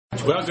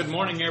Well, good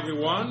morning,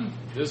 everyone.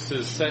 This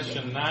is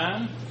session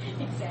 9.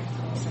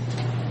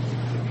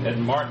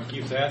 And Martin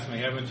keeps asking me,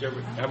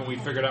 haven't we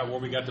figured out where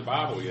we got the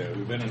Bible yet?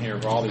 We've been in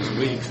here for all these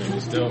weeks, and we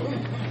still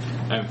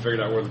haven't figured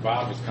out where the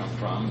Bibles come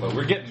from. But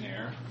we're getting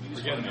there.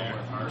 We're getting there.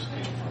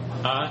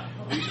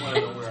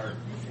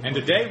 And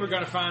today we're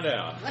going to find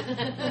out. My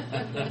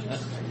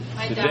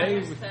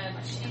daughter said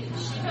she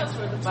knows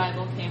where the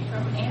Bible came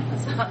from.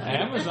 Amazon.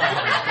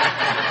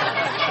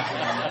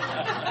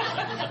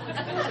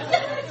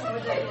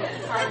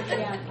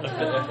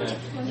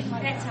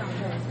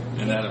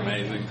 Isn't that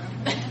amazing?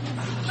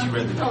 She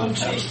read the book.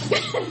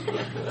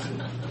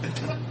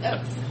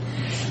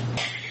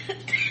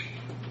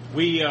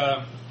 We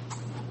are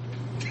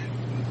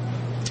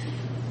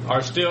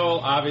still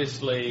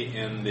obviously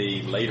in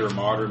the later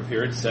modern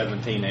period,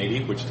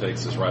 1780, which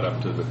takes us right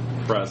up to the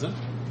present.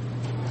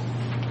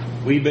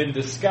 We've been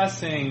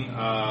discussing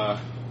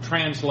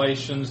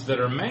translations that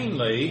are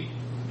mainly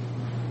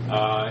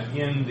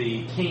in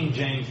the King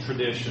James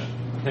tradition,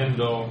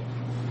 Tyndale,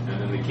 and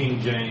then the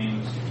King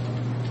James,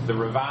 the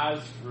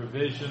Revised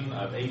Revision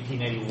of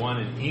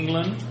 1881 in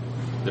England,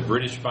 the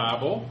British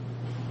Bible,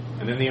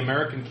 and then the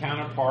American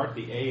counterpart,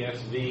 the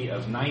ASV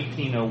of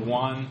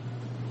 1901,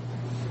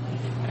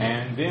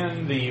 and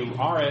then the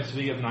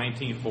RSV of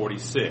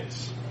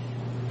 1946.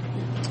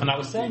 And I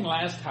was saying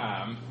last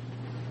time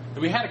that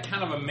we had a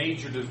kind of a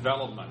major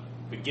development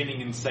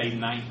beginning in, say,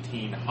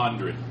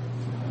 1900.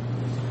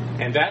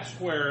 And that's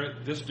where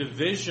this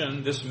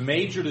division, this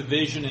major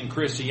division in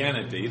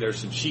Christianity, there's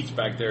some sheets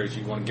back there if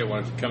you want to get one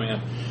if you come in.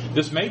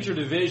 This major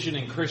division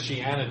in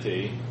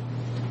Christianity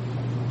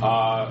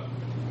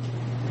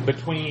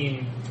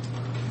between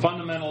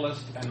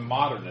fundamentalist and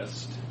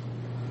modernist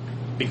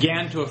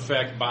began to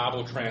affect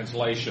Bible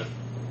translation.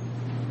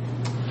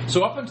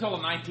 So up until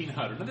the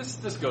 1900s, and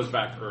this goes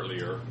back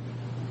earlier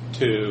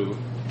to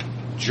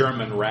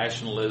German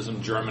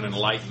rationalism, German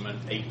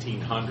Enlightenment,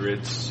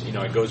 1800s,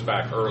 it goes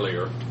back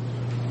earlier.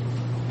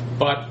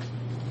 But,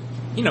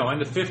 in the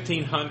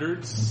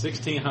 1500s,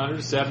 1600s,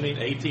 1700s,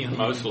 1800s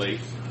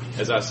mostly,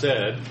 as I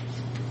said,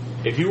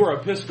 if you were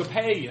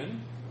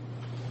Episcopalian,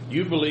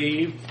 you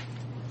believed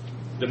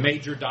the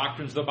major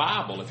doctrines of the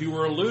Bible. If you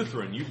were a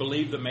Lutheran, you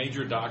believed the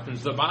major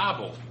doctrines of the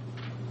Bible.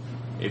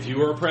 If you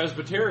were a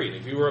Presbyterian,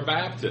 if you were a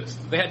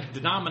Baptist, they had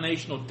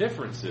denominational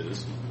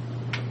differences,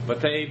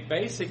 but they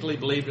basically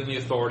believed in the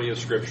authority of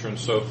Scripture and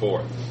so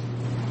forth.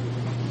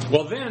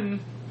 Well,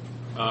 then,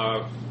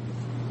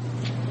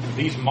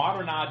 these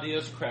modern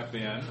ideas crept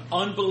in.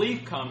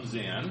 Unbelief comes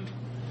in.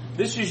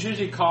 This is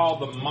usually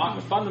called the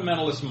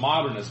fundamentalist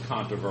modernist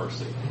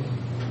controversy.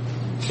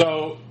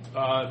 So,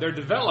 they're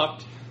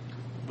developed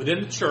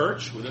within the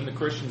church, within the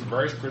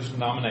various Christian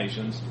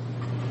denominations.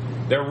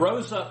 There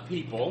rose up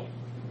people.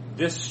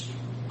 This,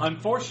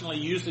 unfortunately,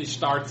 usually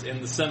starts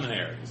in the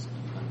seminaries.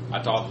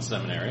 I taught the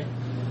seminary.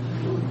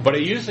 But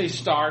it usually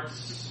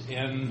starts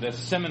in the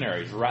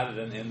seminaries rather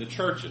than in the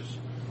churches.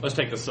 Let's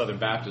take the Southern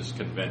Baptist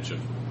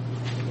Convention.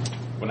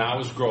 When I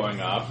was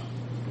growing up,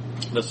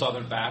 the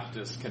Southern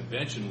Baptist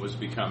Convention was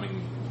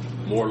becoming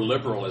more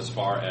liberal as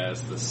far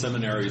as the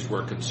seminaries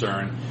were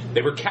concerned.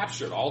 They were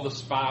captured. The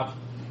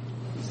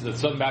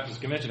Southern Baptist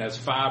Convention has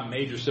 5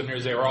 major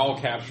seminaries. They were all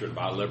captured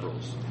by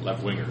liberals,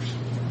 left-wingers.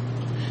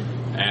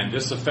 And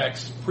this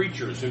affects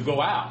preachers who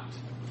go out.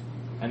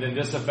 And then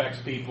this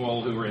affects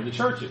people who are in the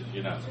churches,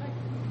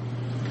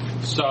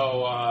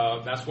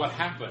 So that's what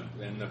happened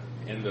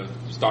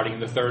starting in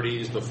the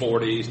 30s, the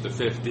 40s, the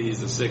 50s,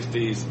 the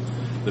 60s,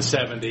 the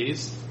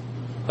 70s.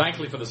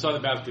 Thankfully for the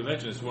Southern Baptist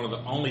Convention, it's one of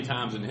the only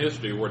times in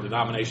history where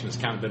denomination has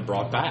kind of been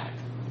brought back.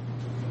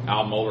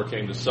 Al Mohler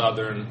came to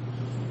Southern.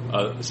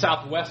 The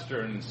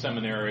Southwestern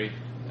Seminary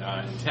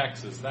in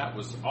Texas, that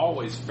was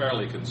always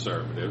fairly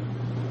conservative.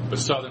 But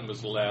Southern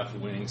was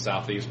left-wing,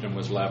 Southeastern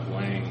was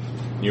left-wing,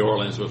 New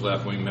Orleans was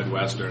left-wing,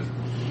 Midwestern.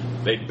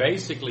 They'd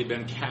basically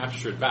been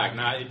captured back.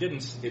 Now,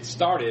 it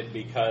started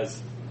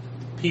because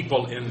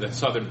people in the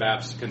Southern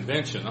Baptist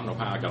Convention, I don't know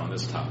how I got on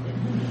this topic,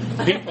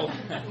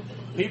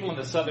 people in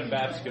the Southern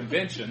Baptist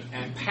Convention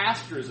and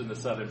pastors in the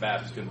Southern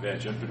Baptist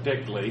Convention,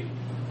 particularly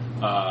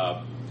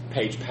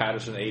Paige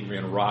Patterson,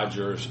 Adrian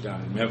Rogers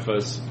down in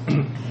Memphis,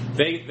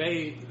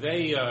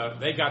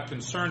 they got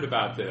concerned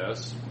about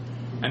this.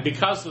 And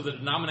because of the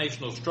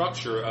denominational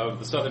structure of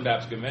the Southern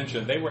Baptist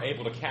Convention, they were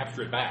able to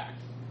capture it back.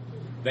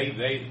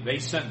 They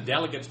sent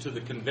delegates to the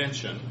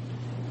convention,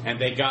 and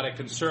they got a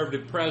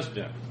conservative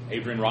president,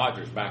 Adrian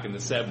Rogers, back in the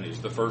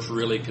 70s, the first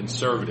really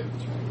conservative.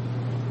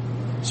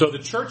 So the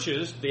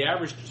churches, the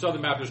average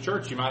Southern Baptist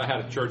church, you might have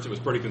had a church that was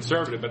pretty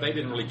conservative, but they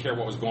didn't really care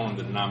what was going on in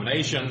the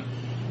denomination,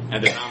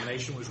 and the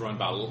denomination was run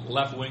by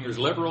left-wingers,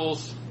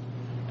 liberals,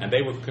 and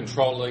they were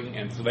controlling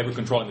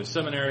the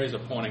seminaries,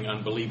 appointing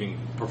unbelieving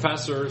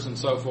professors and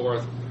so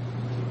forth.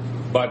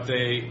 But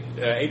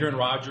Adrian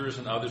Rogers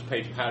and others,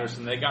 Paige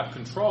Patterson, they got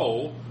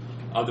control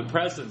of the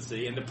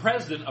presidency, and the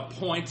president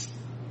appoints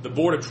the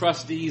board of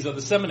trustees of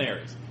the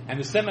seminaries. And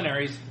the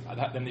seminaries,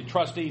 and the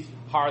trustees,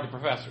 hire the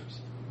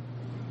professors.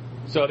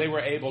 So they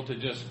were able to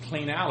just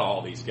clean out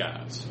all these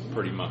guys,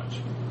 pretty much.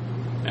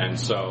 And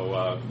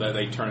so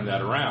they turned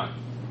that around.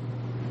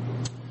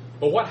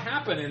 But what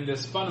happened in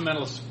this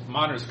fundamentalist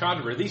modernist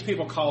controversy, these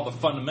people call the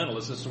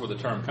fundamentalists, this is where the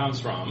term comes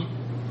from.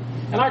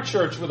 In our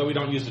church, whether we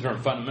don't use the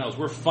term fundamentals,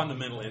 we're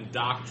fundamental in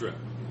doctrine.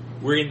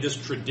 We're in this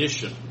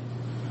tradition.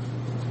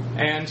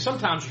 And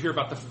sometimes you hear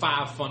about the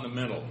 5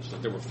 fundamentals,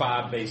 that there were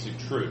 5 basic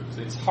truths.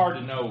 It's hard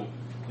to know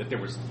that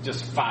there was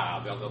just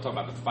 5. They'll talk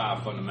about the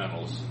 5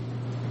 fundamentals.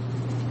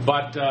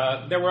 But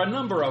there were a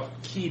number of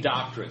key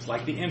doctrines,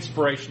 like the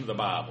inspiration of the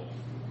Bible,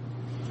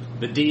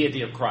 the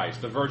deity of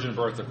Christ, the virgin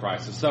birth of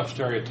Christ, the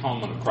substitutionary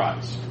atonement of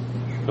Christ,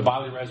 the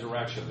bodily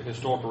resurrection, the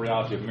historical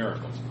reality of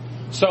miracles.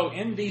 So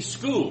in these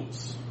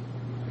schools,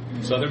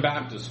 Southern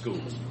Baptist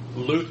schools,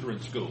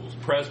 Lutheran schools,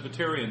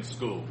 Presbyterian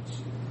schools,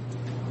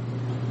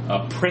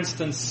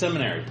 Princeton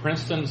Seminary.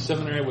 Princeton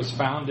Seminary was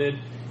founded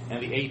in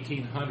the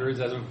 1800s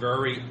as a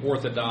very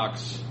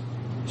orthodox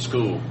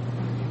school.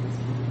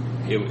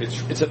 It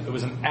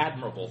was an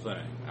admirable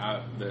thing.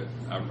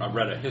 I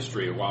read a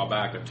history a while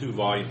back, a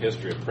 2-volume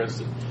history of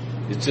Princeton.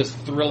 It's just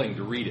thrilling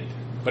to read it.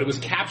 But it was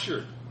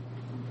captured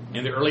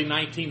in the early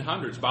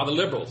 1900s by the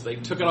liberals. They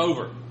took it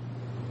over.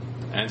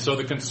 And so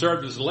the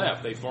conservatives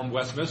left. They formed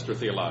Westminster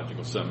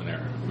Theological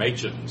Seminary,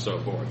 Machen, and so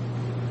forth.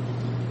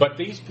 But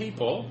these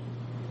people,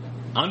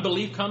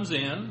 unbelief comes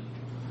in,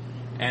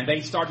 and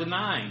they start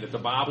denying that the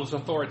Bible is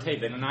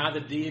authoritative. They deny the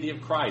deity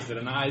of Christ. They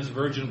deny His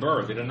virgin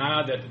birth. They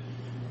deny that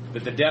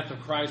the death of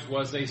Christ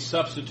was a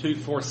substitute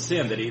for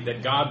sin,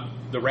 that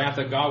God, the wrath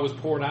of God was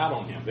poured out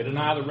on Him. They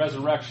deny the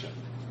resurrection.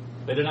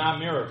 They deny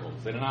miracles.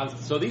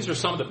 So these are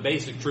some of the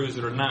basic truths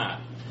that are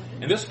denied.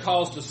 And this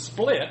caused a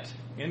split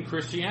in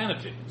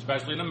Christianity,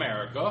 especially in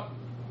America,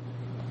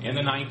 in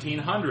the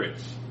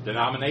 1900s.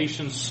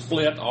 Denominations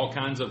split, all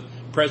kinds of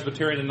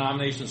Presbyterian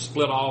denominations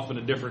split off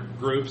into different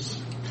groups.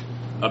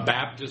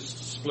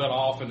 Baptists split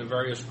off into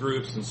various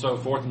groups and so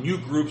forth. New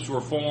groups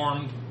were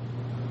formed.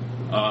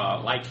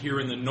 Like here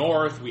in the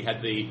North, we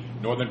had the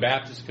Northern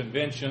Baptist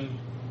Convention,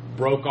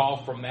 broke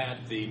off from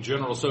that. The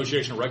General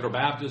Association of Regular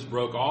Baptists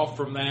broke off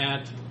from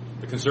that.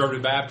 The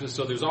Conservative Baptists.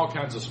 So there's all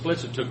kinds of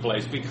splits that took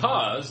place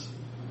because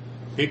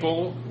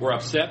people were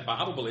upset,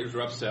 Bible believers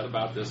were upset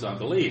about this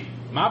unbelief.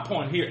 My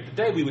point here,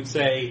 today we would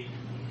say,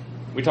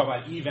 we talk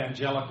about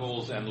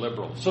evangelicals and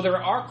liberals. So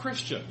there are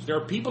Christians. There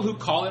are people who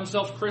call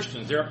themselves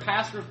Christians. There are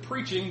pastors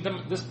preaching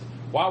this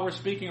while we're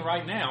speaking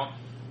right now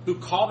who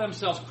call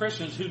themselves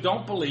Christians who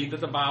don't believe that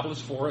the Bible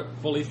is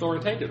fully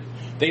authoritative.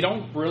 They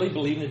don't really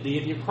believe in the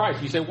deity of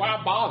Christ. You say, why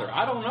bother?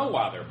 I don't know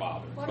why they're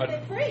bothered. What do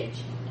they preach?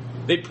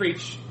 They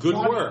preach good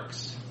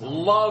works,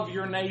 love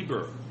your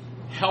neighbor,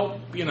 help,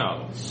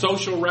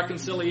 social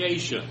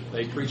reconciliation.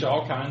 They preach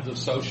all kinds of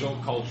social,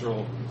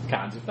 cultural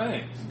kinds of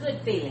things.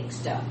 Good feeling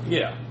stuff.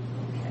 Yeah.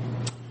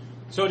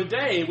 So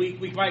today,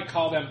 we might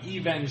call them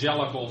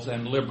evangelicals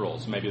and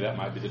liberals. Maybe that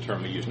might be the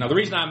term we use. Now, the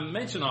reason I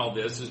mention all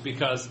this is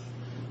because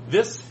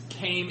this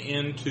came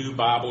into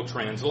Bible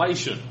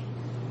translation,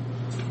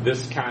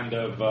 this kind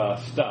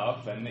of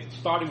stuff, and it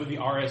started with the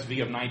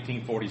RSV of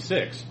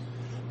 1946.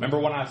 Remember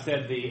when I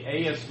said the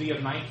ASV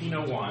of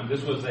 1901?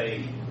 This was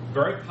a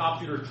very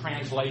popular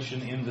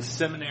translation in the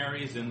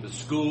seminaries, in the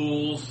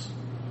schools.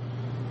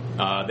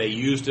 They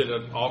used it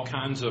at all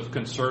kinds of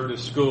conservative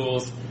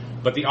schools.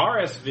 But the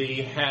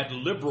RSV had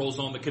liberals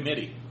on the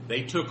committee.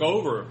 They took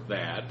over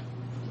that.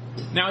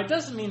 Now, it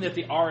doesn't mean that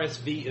the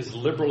RSV is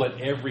liberal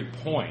at every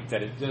point,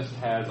 that it just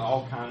has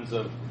all kinds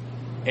of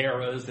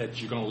errors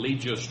that you're going to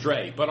lead you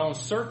astray. But on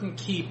certain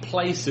key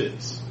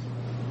places,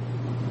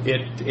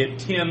 it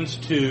tends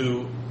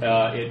to,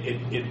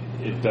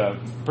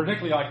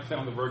 particularly like I said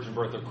on the virgin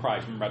birth of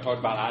Christ. Remember I talked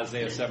about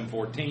Isaiah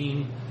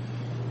 7:14?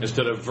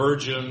 Instead of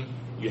virgin,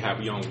 you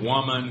have young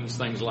woman,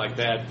 things like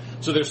that.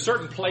 So there's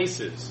certain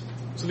places.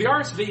 So the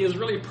RSV is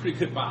really a pretty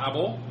good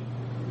Bible.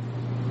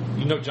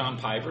 You know John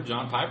Piper.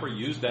 John Piper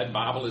used that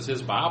Bible as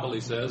his Bible,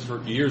 he says,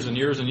 for years and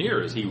years and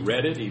years. He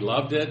read it, he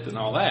loved it, and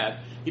all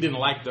that. He didn't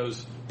like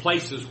those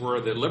places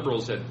where the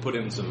liberals had put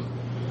in some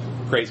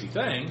crazy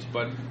things,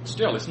 but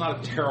still, it's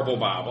not a terrible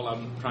Bible.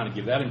 I'm trying to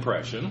give that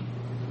impression.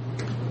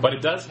 But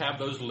it does have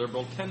those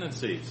liberal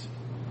tendencies.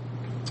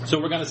 So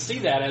we're going to see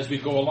that as we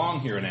go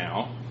along here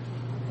now.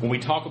 When we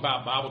talk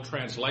about Bible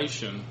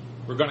translation,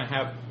 we're going to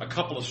have a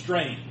couple of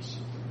strains.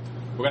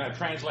 We're going to have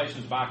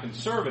translations by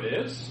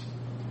conservatives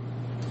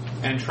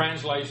and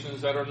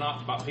translations that are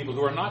not by people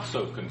who are not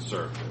so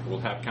conservative. We'll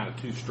have kind of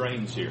two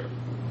strains here.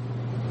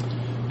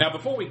 Now,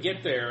 before we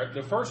get there,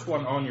 the first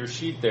one on your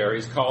sheet there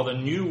is called the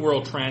New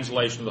World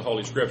Translation of the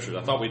Holy Scriptures.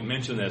 I thought we'd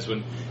mention this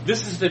one.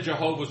 This is the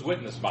Jehovah's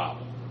Witness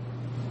Bible.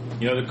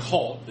 You know, the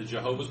cult, the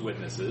Jehovah's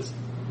Witnesses,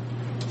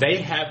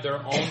 they have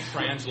their own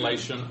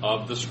translation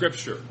of the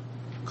Scripture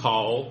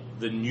called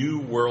the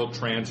New World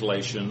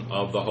Translation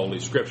of the Holy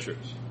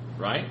Scriptures,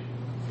 right?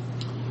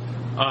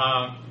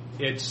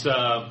 It's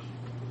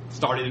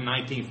started in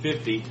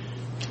 1950.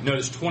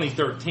 Notice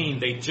 2013,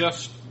 they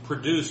just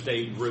produced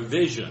a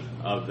revision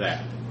of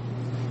that.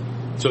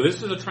 So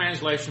this is a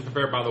translation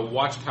prepared by the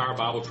Watchtower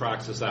Bible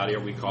Tract Society, or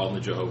we call them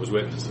the Jehovah's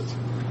Witnesses.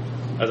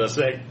 As I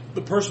say,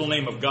 the personal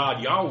name of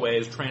God, Yahweh,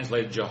 is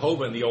translated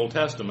Jehovah in the Old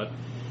Testament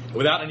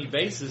without any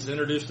basis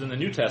introduced in the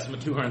New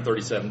Testament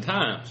 237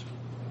 times.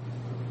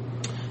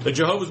 The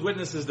Jehovah's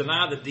Witnesses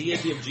deny the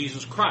deity of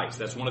Jesus Christ.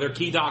 That's one of their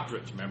key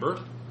doctrines, remember?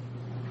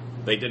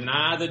 They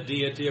deny the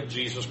deity of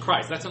Jesus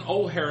Christ. That's an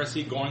old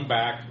heresy going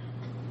back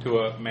to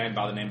a man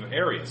by the name of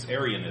Arius,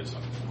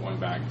 Arianism, going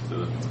back to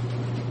the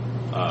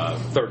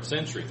 3rd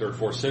century, 3rd,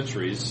 4th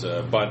centuries.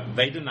 But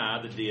they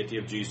deny the deity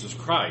of Jesus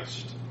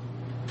Christ.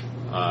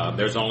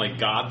 There's only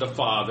God the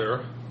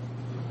Father.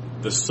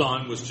 The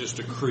Son was just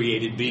a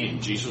created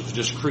being. Jesus was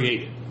just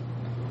created.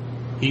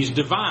 He's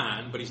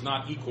divine, but he's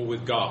not equal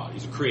with God.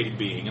 He's a created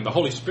being. And the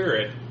Holy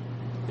Spirit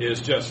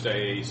is just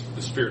the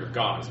Spirit of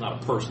God. It's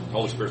not a person. The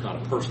Holy Spirit's not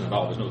a person at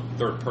all. There's no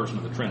third person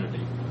of the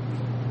Trinity.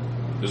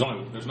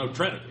 There's no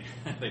Trinity.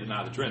 They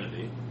deny the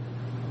Trinity.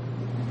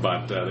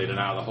 But they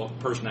deny the whole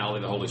personality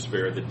of the Holy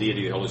Spirit, the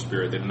deity of the Holy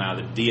Spirit. They deny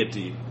the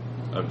deity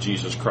of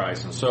Jesus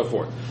Christ and so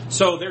forth.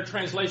 So their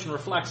translation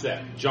reflects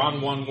that.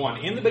 John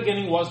 1:1. In the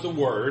beginning was the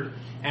Word,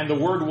 and the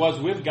Word was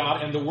with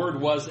God, and the Word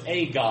was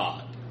a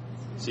God.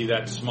 See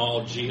that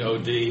small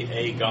G-O-D,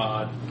 a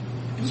God.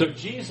 So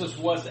Jesus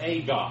was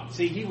a God.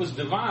 See, he was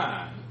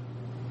divine,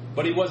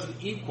 but he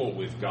wasn't equal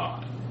with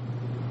God.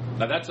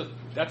 Now that's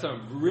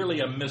really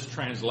a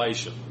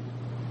mistranslation.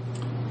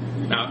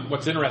 Now,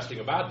 what's interesting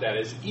about that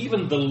is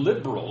even the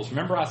liberals,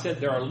 remember I said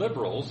there are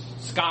liberals,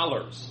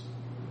 scholars.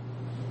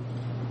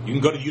 You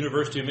can go to the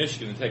University of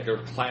Michigan and take a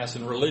class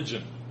in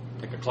religion,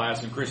 take a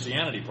class in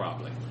Christianity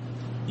probably.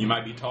 You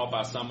might be taught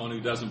by someone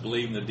who doesn't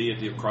believe in the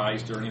deity of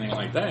Christ or anything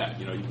like that.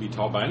 You can be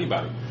taught by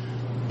anybody.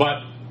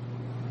 But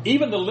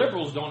even the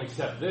liberals don't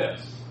accept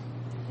this.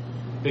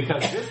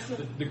 Because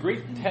the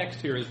Greek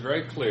text here is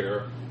very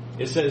clear.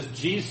 It says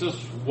Jesus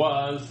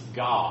was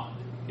God.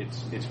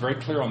 It's very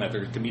clear on that.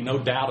 There can be no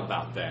doubt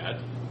about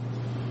that.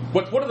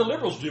 What do the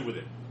liberals do with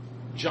it?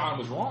 John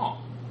was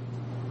wrong.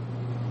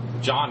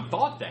 John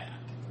thought that.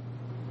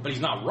 But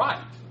he's not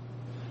right.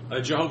 The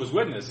Jehovah's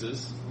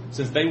Witnesses,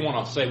 since they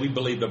want to say we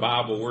believe the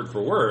Bible word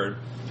for word,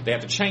 they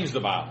have to change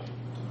the Bible.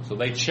 So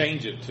they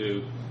change it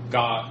to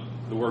God,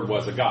 the Word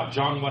was a God.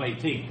 John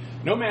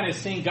 1:18. No man has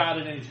seen God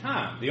at any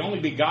time. The only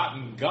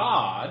begotten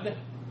God,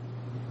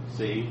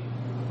 see,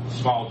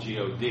 small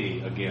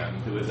G-O-D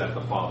again, who is at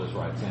the Father's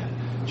right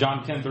hand.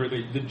 John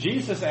 10:33. The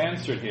Jews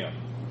answered him,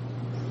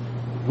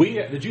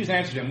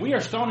 we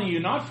are stoning you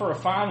not for a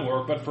fine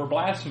work, but for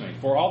blasphemy.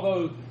 For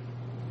although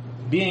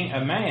being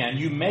a man,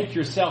 you make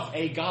yourself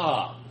a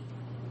God.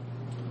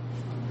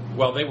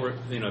 Well,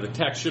 the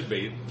text should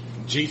be,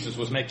 Jesus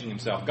was making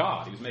himself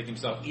God. He was making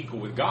himself equal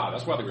with God.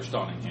 That's why they were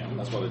stoning him.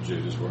 That's why the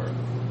Jews were.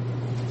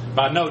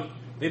 But note,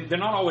 they're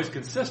not always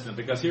consistent,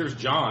 because here's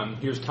John,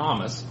 here's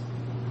Thomas.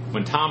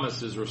 When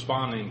Thomas is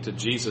responding to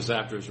Jesus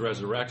after his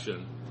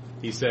resurrection,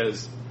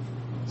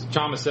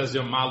 Thomas says to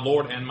him, my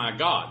Lord and my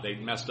God. They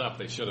messed up.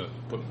 They should have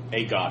put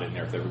a God in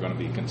there if they were going to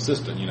be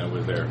consistent,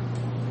 with their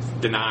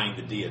denying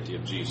the deity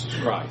of Jesus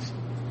Christ.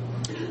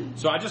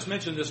 So I just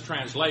mentioned this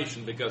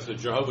translation because the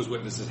Jehovah's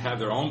Witnesses have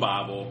their own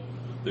Bible,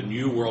 the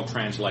New World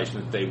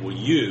Translation that they will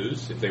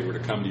use if they were to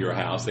come to your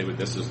house.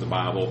 This is the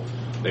Bible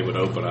they would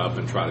open up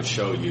and try to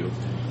show you.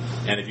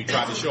 And if you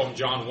tried to show them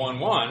John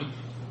 1:1,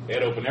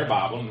 they'd open their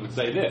Bible and would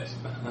say this.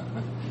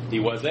 He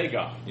was a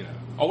God.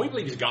 Oh, we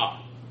believe he's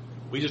God.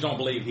 We just don't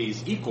believe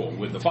he's equal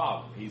with the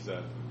Father. He's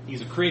a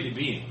created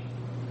being.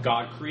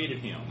 God created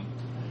him.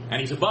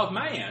 And he's above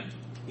man.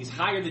 He's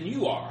higher than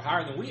you are,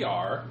 higher than we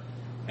are.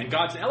 And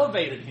God's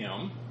elevated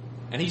him.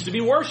 And he's to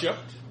be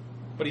worshipped.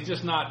 But he's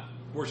just not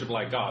worshipped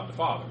like God the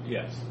Father.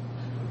 Yes.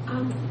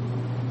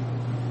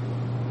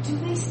 Do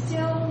they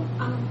still,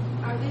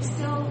 are they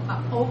still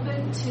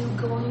open to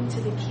going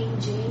to the King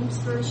James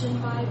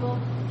Version Bible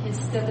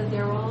instead of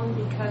their own?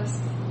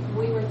 Because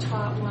we were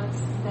taught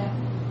once that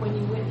when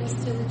you witness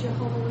to the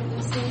Jehovah's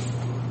Witnesses,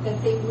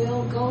 that they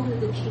will go to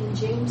the King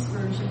James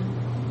Version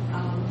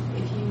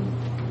if you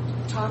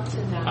talk to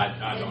them.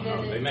 I don't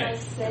know. They may. It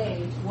does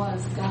say,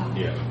 was God.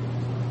 Yeah.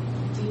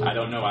 I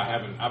don't know.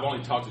 I've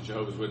only talked to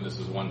Jehovah's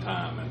Witnesses one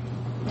time,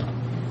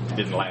 and it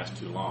didn't last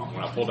too long.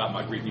 When I pulled out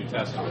my Greek New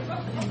Testament,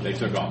 they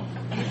took off.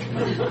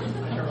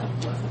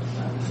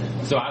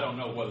 So I don't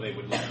know whether they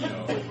would let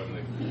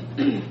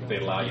if they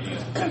allow you to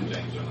use the King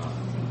James or not.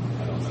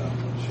 I don't know.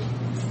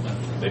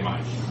 They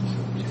might.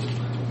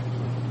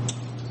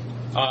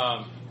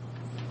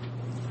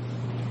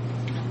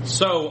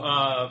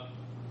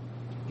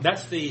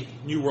 That's the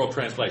New World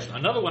Translation.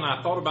 Another one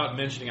I thought about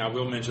mentioning, I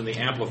will mention the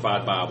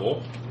Amplified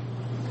Bible.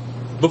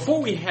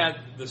 Before we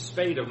had the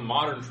spate of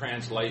modern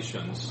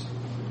translations,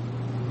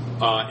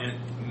 and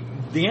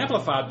the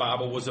Amplified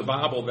Bible was a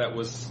Bible that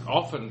was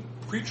often,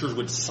 preachers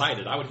would cite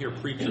it. I would hear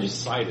preachers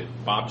cite it.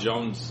 Bob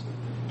Jones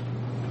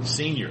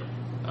Sr.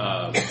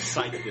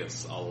 Cite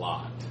this a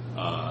lot.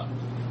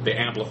 The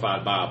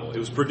Amplified Bible. It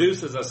was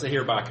produced, as I say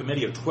here, by a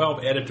committee of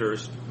 12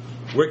 editors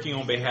working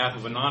on behalf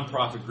of a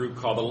nonprofit group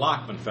called the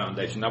Lockman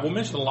Foundation. Now, we'll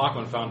mention the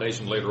Lockman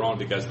Foundation later on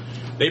because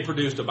they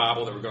produced a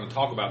Bible that we're going to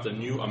talk about, the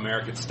New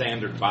American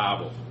Standard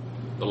Bible,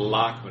 the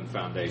Lockman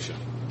Foundation.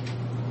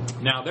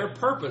 Now, their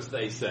purpose,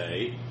 they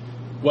say,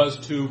 was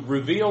to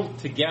reveal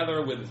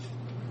together with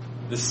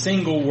the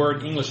single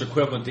word English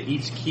equivalent to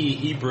each key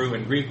Hebrew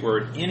and Greek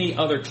word any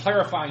other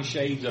clarifying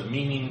shades of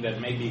meaning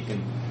that may be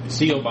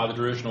concealed by the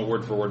traditional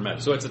word-for-word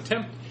method. So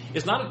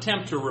it's not an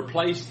attempt to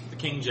replace the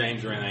King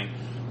James or anything,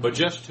 but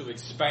just to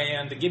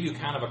expand, to give you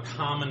kind of a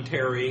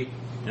commentary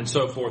and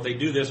so forth. They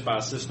do this by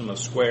a system of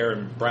square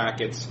and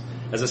brackets.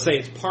 As I say,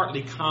 it's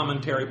partly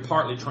commentary,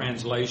 partly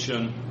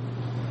translation.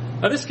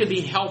 Now, this can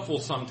be helpful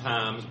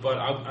sometimes, but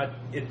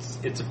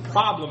it's a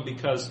problem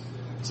because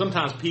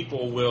sometimes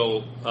people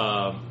will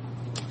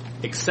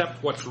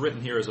accept what's written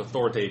here as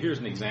authoritative. Here's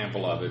an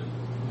example of it.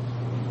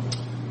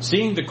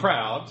 Seeing the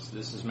crowds,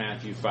 this is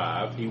Matthew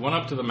 5, he went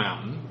up to the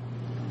mountain,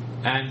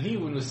 and he,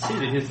 when he was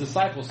seated, his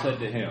disciples came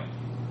to him.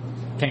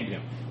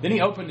 Then he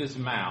opened his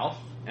mouth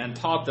and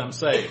taught them,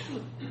 saying,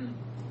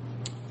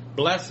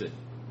 Blessed,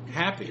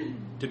 happy,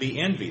 to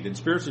be envied, and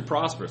spiritually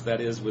prosperous, that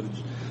is, with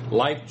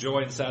life,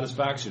 joy, and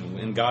satisfaction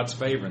in God's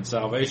favor and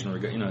salvation.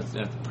 You know, it's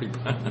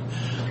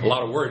a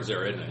lot of words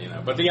there, isn't it? You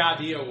know, but the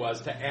idea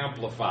was to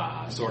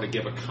amplify, sort of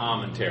give a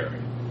commentary.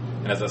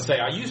 And as I say,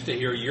 I used to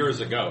hear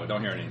years ago, I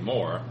don't hear it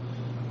anymore.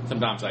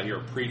 Sometimes I hear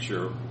a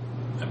preacher,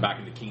 and back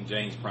in the King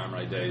James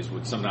primary days,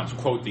 would sometimes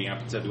quote the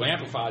Amplified. The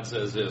Amplified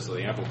says this, or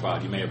the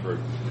Amplified, you may have heard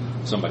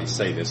somebody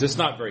say this. It's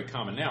not very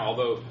common now,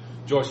 although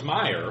Joyce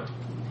Meyer,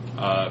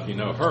 if you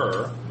know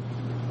her,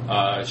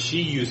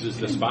 she uses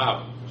this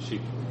Bible. She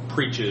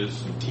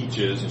preaches and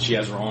teaches, and she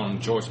has her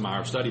own Joyce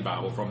Meyer study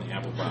Bible from the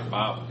Amplified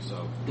Bible,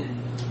 so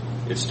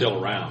it's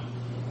still around.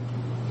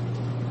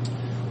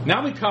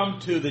 Now we come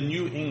to the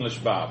New English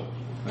Bible,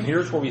 and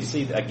here's where we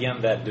see,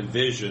 again, that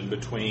division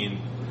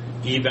between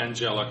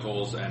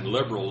evangelicals and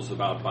liberals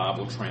about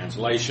Bible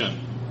translation.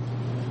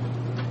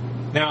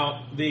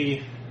 Now,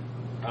 in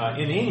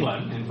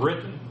England, in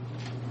Britain,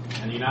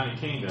 and the United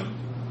Kingdom,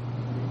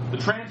 the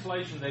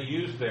translation they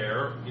used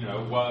there,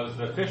 was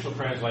the official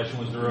translation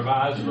was the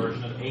Revised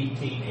Version of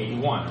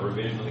 1881, a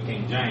revision of the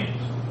King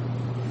James.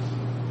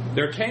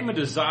 There came a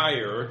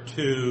desire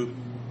to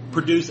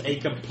produce a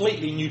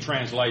completely new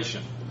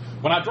translation.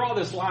 When I draw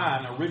this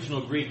line,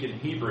 original Greek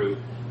and Hebrew,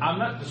 I'm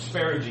not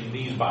disparaging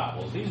these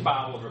Bibles. These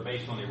Bibles are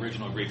based on the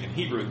original Greek and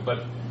Hebrew,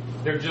 but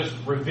they're just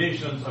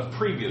revisions of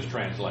previous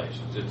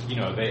translations. It's,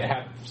 they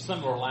have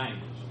similar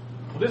language.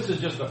 Well, this is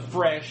just a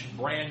fresh,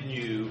 brand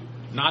new,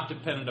 not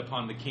dependent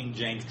upon the King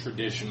James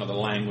tradition or the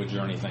language or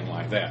anything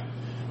like that.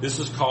 This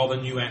is called the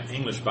New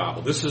English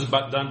Bible. This is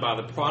done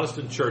by the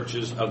Protestant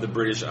churches of the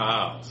British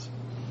Isles.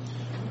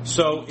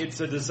 So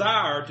it's a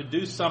desire to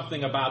do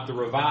something about the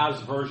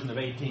Revised Version of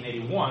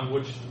 1881,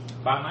 which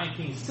by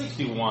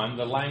 1961,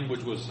 the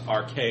language was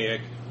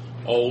archaic,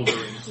 older,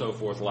 and so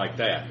forth like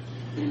that.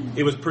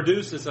 It was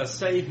produced, as I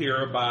say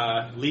here,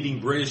 by leading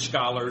British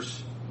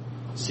scholars.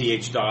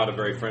 C.H. Dodd, a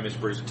very famous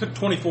British. It took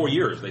 24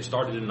 years. They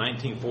started in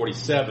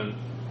 1947,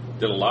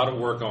 did a lot of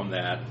work on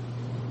that.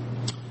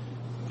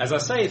 As I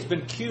say, it's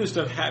been accused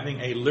of having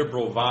a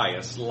liberal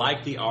bias,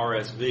 like the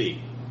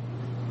RSV.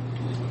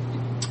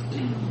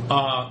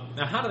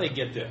 Now, how do they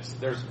get this?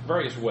 There's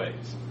various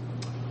ways.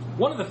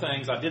 One of the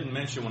things I didn't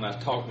mention when I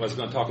was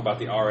going to talk about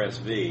the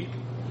RSV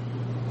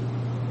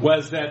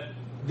was that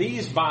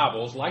these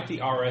Bibles, like the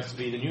RSV,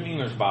 the New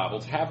English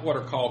Bibles, have what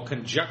are called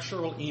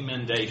conjectural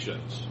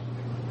emendations.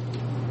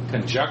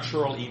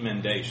 Conjectural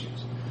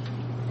emendations.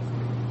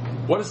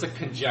 What is a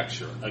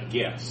conjecture? A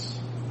guess.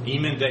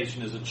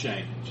 Emendation is a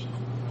change.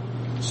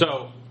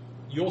 So,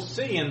 you'll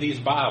see in these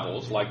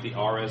Bibles, like the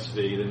RSV,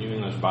 the New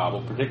English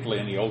Bible, particularly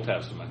in the Old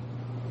Testament,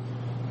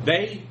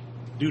 they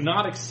do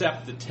not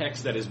accept the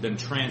text that has been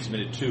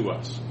transmitted to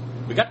us.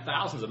 We got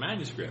thousands of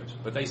manuscripts,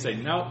 but they say,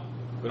 no,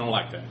 we don't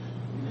like that.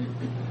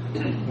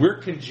 We're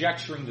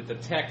conjecturing that the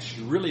text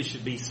really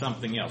should be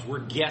something else.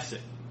 We're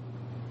guessing.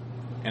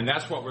 And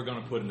that's what we're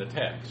going to put in the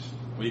text.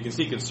 Well, you can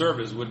see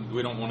conservatives,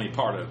 we don't want any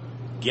part of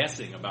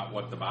guessing about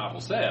what the Bible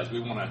says. We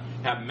want to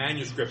have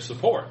manuscript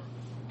support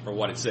for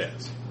what it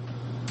says.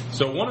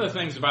 So one of the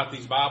things about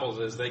these Bibles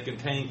is they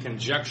contain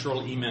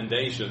conjectural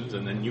emendations,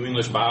 and the New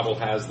English Bible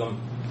has them.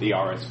 The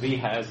RSV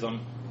has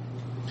them.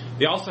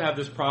 They also have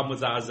this problem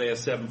with Isaiah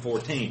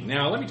 7:14.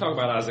 Now, let me talk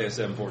about Isaiah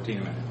 7:14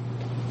 a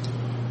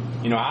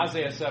minute.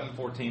 Isaiah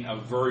 7:14,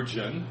 a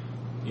virgin,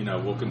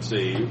 will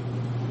conceive.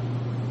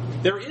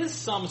 There is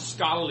some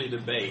scholarly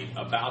debate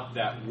about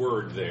that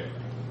word there.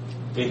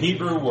 The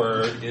Hebrew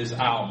word is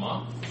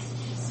Alma.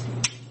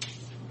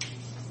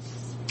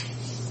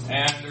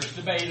 And there's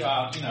debate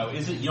about,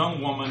 is it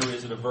young woman or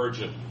is it a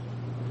virgin?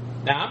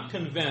 Now, I'm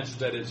convinced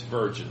that it's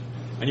virgin.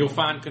 And you'll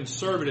find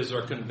conservatives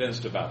are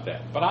convinced about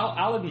that. But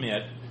I'll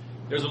admit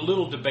there's a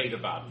little debate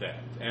about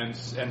that and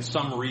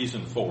some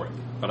reason for it.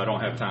 But I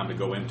don't have time to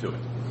go into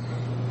it.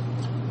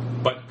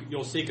 But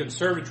you'll see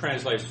conservative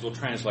translators will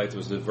translate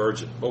this as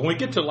virgin. But when we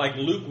get to like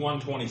Luke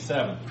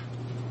 1:27,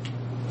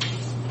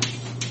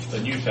 the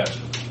New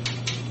Testament,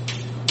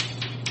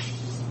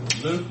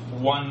 Luke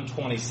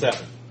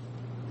 1:27,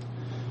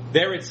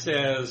 there it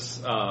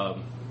says, a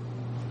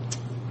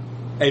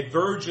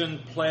virgin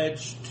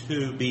pledged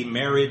to be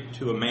married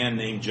to a man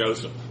named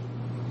Joseph.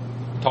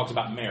 talks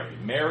about Mary.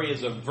 Mary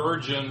is a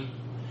virgin,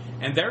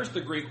 and there's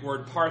the Greek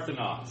word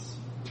parthenos.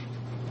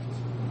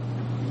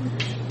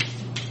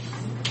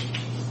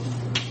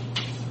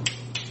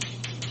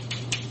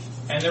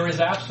 And there is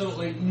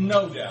absolutely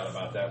no doubt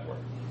about that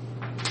word.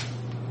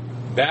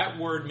 That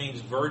word means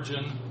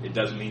virgin. It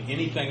doesn't mean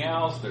anything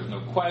else. There's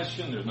no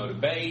question. There's no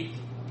debate.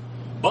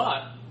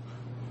 But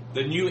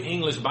the New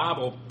English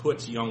Bible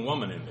puts young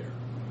woman in there.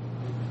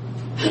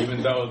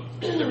 Even though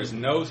there is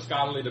no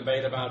scholarly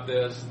debate about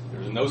this,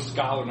 there's no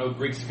scholar, no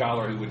Greek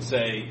scholar who would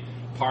say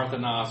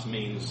Parthenos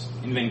means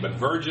anything but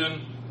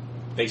virgin,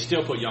 they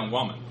still put young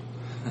woman.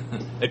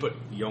 They put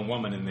young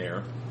woman in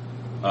there.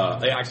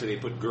 They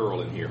put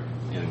girl in here.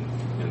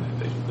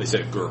 They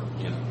said girl,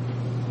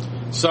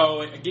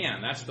 So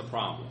again, that's the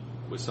problem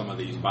with some of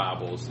these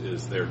Bibles,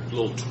 is their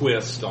little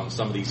twist on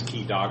some of these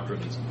key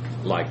doctrines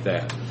like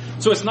that.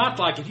 So it's not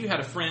like if you had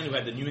a friend who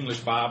had the New English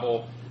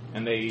Bible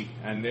and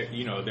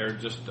they're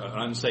just an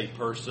unsaved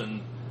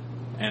person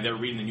and they're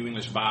reading the New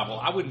English Bible,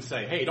 I wouldn't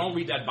say, hey, don't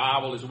read that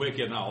Bible, it's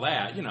wicked and all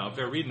that. If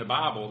they're reading the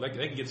Bible, they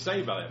can get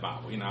saved by that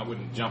Bible. I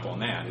wouldn't jump on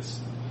that. It's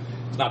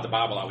not the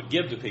Bible I would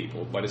give to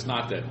people, but it's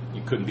not that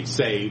you couldn't be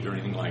saved or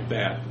anything like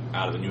that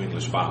out of the New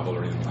English Bible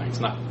or anything like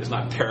that. It's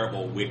not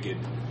terrible, wicked,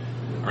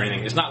 or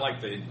anything. It's not like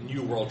the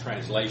New World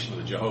Translation of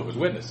the Jehovah's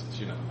Witnesses,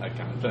 that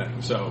kind of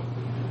thing. So,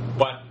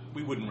 but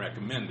we wouldn't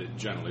recommend it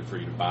generally for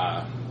you to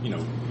buy,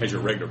 as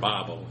your regular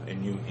Bible, a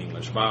New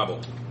English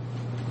Bible.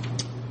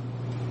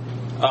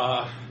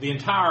 The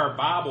entire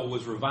Bible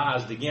was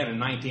revised again in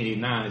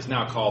 1989. It's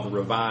now called the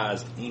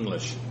Revised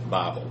English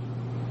Bible.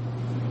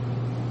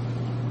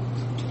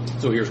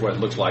 So here's what it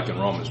looks like in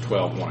Romans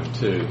 12, 1 and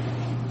 2.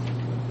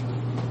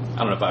 I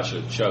don't know if I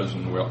should have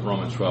chosen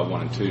Romans 12,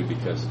 1 and 2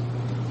 because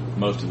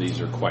most of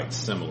these are quite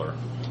similar.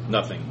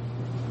 Nothing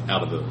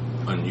out of the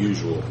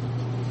unusual,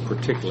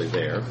 particularly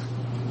there.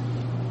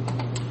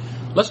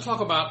 Let's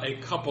talk about a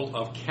couple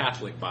of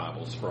Catholic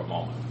Bibles for a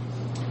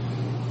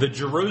moment. The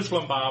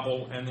Jerusalem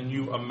Bible and the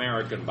New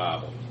American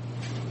Bible.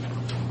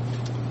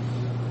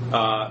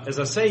 As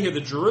I say here,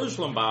 the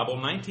Jerusalem Bible,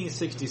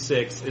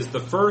 1966, is the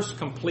first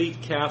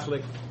complete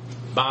Catholic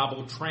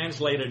Bible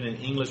translated in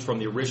English from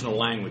the original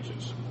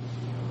languages.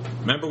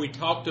 Remember, we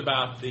talked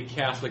about the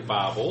Catholic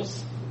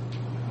Bibles.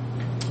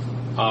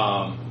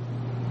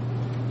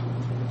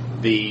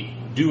 The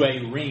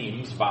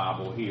Douay-Rheims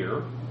Bible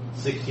here,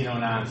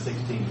 1609,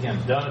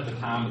 1610, done at the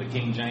time of the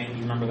King James.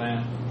 You remember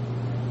that?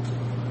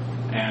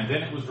 And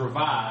then it was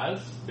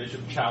revised,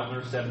 Bishop Challoner,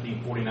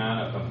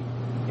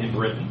 1749, in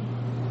Britain.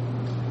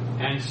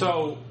 And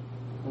so,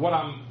 what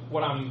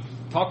I'm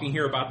talking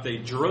here about the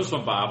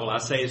Jerusalem Bible, I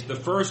say is the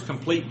first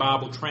complete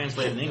Bible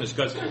translated in English.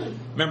 Because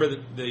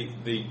remember,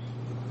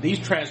 these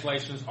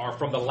translations are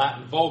from the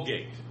Latin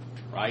Vulgate,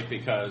 right?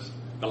 Because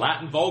the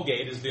Latin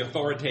Vulgate is the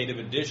authoritative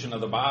edition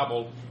of the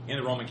Bible in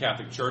the Roman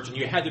Catholic Church, and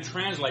you had to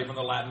translate from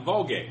the Latin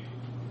Vulgate.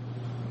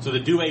 So the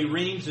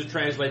Douay-Rheims is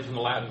translated from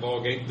the Latin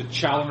Vulgate. The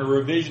Challoner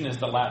Revision is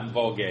the Latin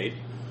Vulgate.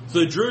 So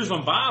the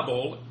Jerusalem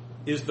Bible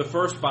is the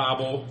first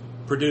Bible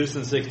produced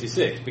in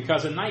 66,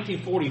 because in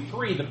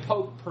 1943 the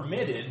Pope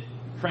permitted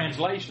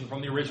translation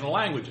from the original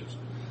languages.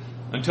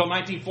 Until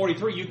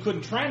 1943 you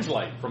couldn't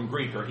translate from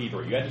Greek or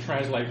Hebrew. You had to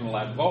translate from the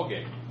Latin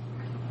Vulgate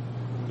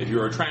if you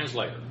were a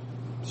translator.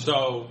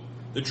 So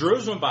the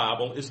Jerusalem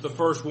Bible is the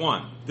first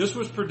one. This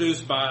was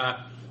produced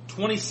by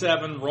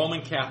 27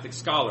 Roman Catholic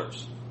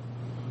scholars,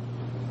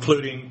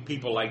 including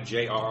people like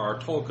J.R.R.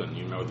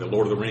 Tolkien, the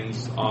Lord of the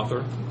Rings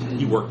author.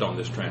 He worked on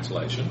this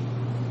translation.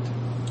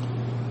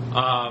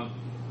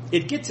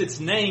 It gets its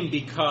name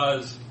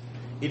because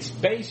it's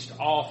based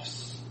off,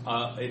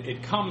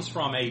 it comes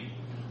from a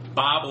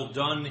Bible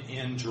done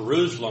in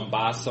Jerusalem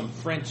by some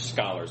French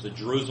scholars, the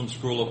Jerusalem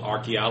School of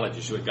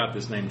Archaeology, who had got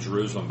this name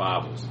Jerusalem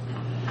Bibles.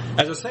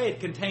 As I say, it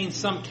contains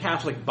some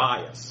Catholic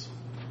bias.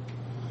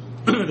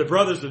 The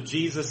brothers of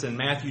Jesus in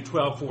Matthew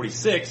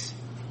 12:46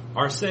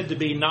 are said to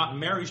be not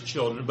Mary's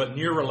children, but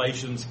near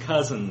relations,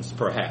 cousins,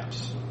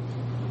 perhaps.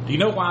 Do you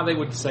know why they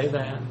would say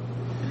that?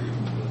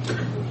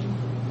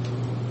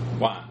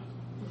 Why?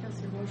 Because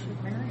they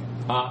worship Mary.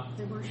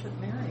 They worship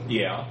Mary.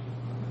 Yeah.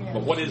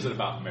 But what is it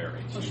about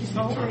Mary? Well, she's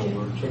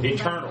holy.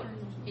 Eternal.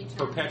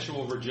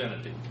 Perpetual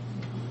virginity.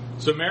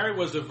 So Mary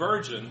was a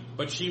virgin,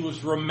 but she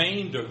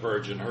remained a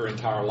virgin her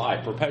entire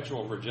life.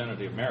 Perpetual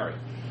virginity of Mary.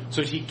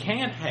 So she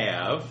can't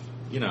have,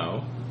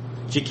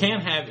 she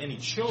can't have any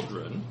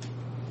children.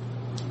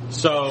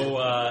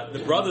 So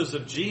the brothers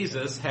of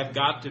Jesus have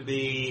got to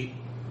be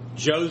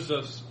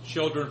Joseph's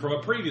children from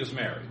a previous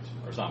marriage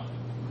or something.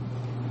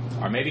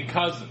 Or maybe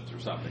cousins or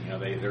something.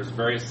 There's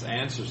various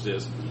answers to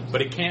this.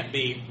 But it can't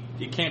be,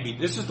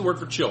 this is the word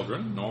for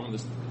children. Normally,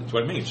 that's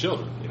what it means,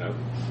 children.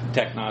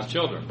 Technos,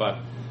 children. But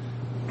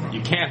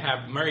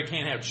Mary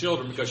can't have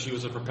children because she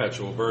was a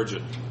perpetual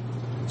virgin.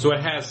 So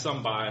it has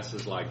some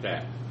biases like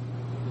that.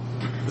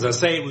 As I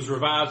say, it was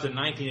revised in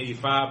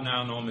 1985,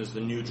 now known as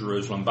the New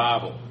Jerusalem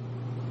Bible.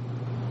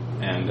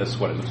 And that's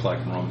what it looks like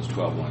in Romans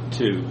 12, 1 and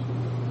 2.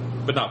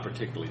 But not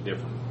particularly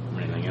different from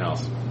anything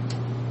else.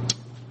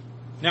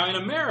 Now, in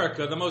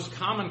America, the most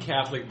common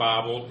Catholic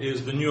Bible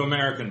is the New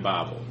American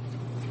Bible.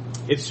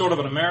 It's sort of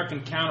an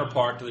American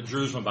counterpart to the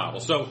Jerusalem Bible.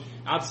 So,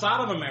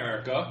 outside of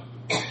America,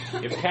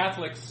 if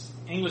Catholics,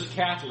 English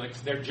Catholics,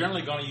 they're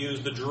generally going to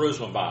use the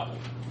Jerusalem Bible,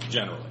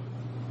 generally.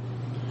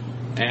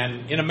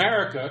 And in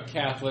America,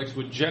 Catholics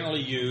would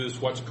generally use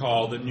what's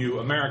called the New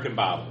American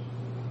Bible.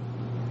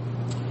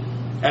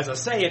 As I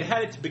say, it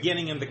had its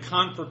beginning in the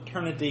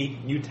Confraternity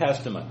New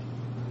Testament.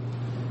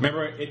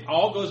 Remember, it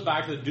all goes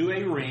back to the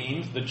Douay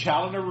Rheims, the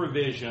Challoner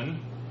Revision,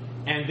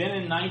 and then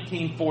in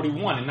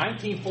 1941. In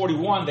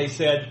 1941, they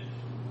said,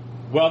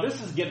 well,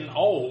 this is getting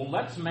old.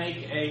 Let's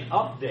make an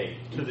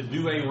update to the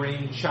Douay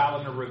Rheims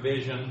Challoner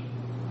Revision.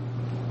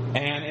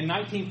 And in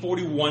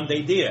 1941,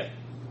 they did.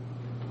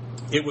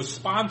 It was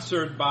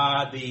sponsored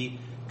by the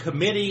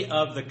Committee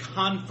of the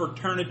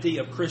Confraternity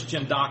of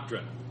Christian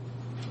Doctrine.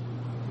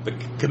 The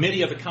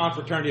Committee of the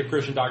Confraternity of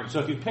Christian Doctrine. So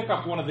if you pick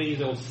up one of these,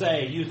 it'll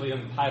say, usually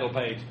on the title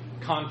page,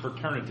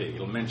 Confraternity.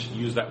 It'll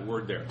use that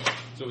word there.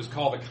 So it was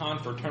called the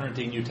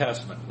Confraternity New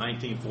Testament,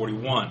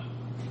 1941.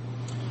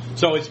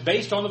 So it's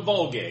based on the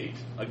Vulgate,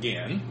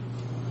 again,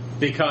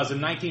 because in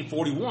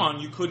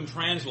 1941 you couldn't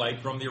translate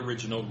from the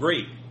original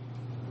Greek.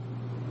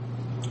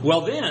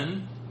 Well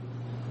then,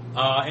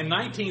 in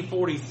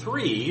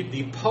 1943,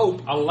 the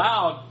Pope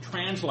allowed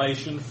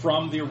translation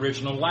from the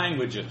original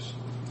languages.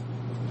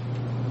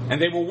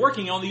 And they were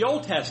working on the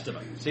Old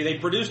Testament. See, they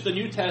produced the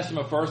New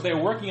Testament first. They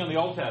were working on the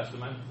Old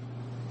Testament.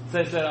 So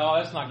they said, oh,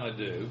 that's not going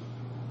to do.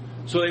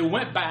 So they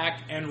went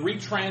back and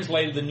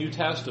retranslated the New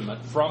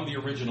Testament from the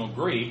original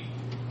Greek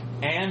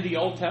and the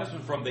Old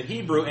Testament from the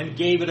Hebrew and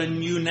gave it a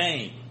new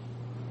name.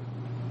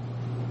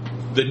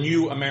 The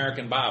New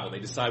American Bible. They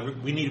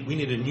decided we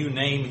need a new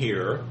name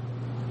here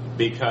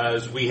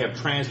because we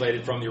have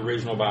translated from the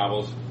original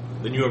Bibles,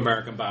 the New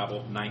American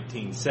Bible,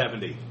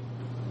 1970.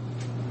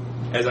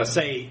 As I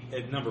say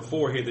at number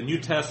 4 here, the New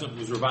Testament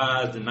was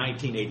revised in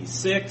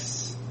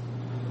 1986.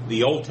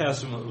 The Old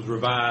Testament was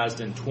revised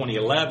in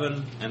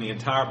 2011, and the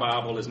entire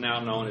Bible is now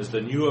known as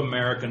the New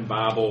American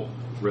Bible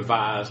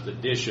Revised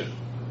Edition.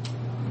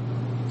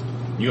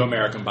 New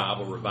American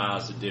Bible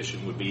Revised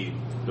Edition would be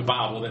the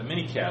Bible that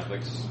many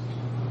Catholics,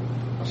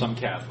 or some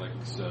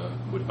Catholics,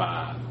 would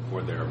buy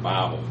for their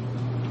Bible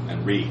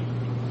and read.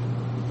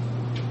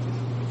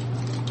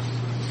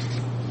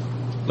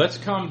 Let's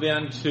come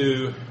then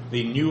to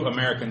the New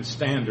American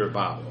Standard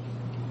Bible.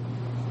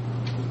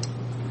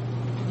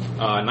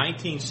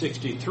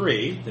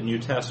 1963, the New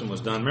Testament was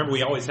done. Remember,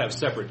 we always have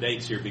separate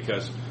dates here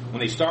because when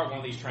they start one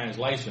of these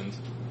translations,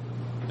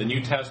 the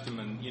New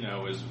Testament,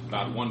 is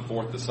about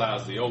 1/4 the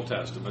size of the Old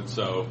Testament.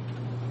 So,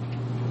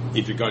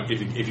 if you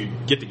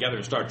get together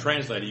and start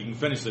translating, you can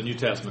finish the New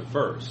Testament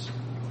first.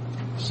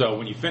 So,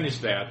 when you finish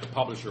that, the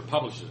publisher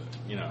publishes it.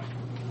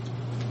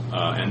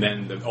 And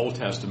then the Old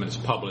Testament is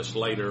published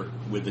later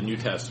with the New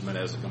Testament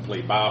as a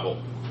complete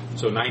Bible.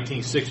 So,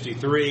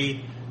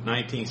 1963.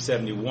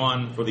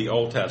 1971 for the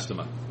Old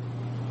Testament.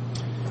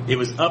 It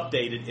was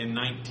updated in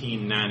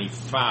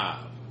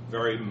 1995.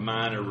 Very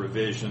minor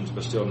revisions,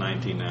 but still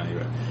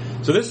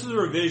 1995. So this is a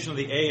revision of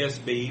the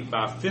ASB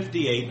by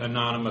 58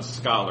 anonymous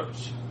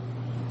scholars.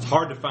 It's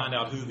hard to find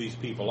out who these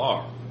people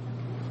are.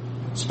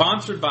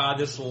 Sponsored by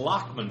this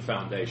Lockman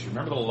Foundation.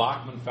 Remember the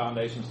Lockman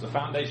Foundation? It's the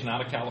foundation out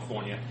of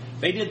California.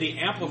 They did the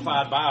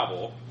Amplified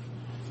Bible,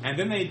 and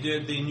then they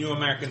did the New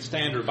American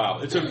Standard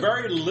Bible. It's a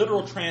very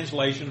literal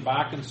translation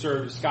by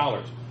conservative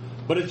scholars.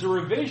 But it's a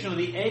revision of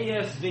the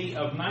ASV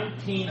of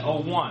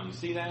 1901. You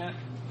see that?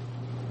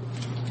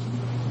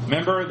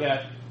 Remember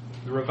that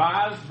the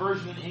Revised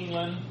Version in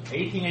England,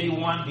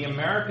 1881, the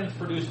Americans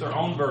produced their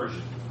own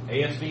version,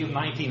 ASV of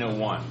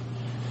 1901.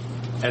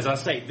 As I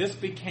say, this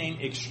became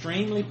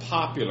extremely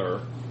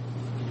popular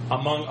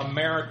among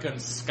American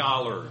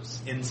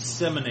scholars in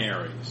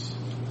seminaries.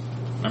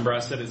 Remember I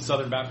said at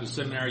Southern Baptist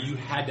Seminary, you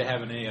had to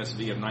have an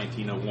ASV of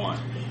 1901.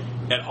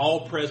 At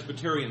all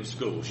Presbyterian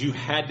schools, you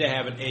had to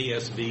have an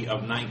ASV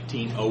of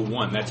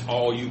 1901. That's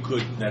all you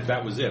could,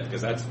 that was it.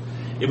 Because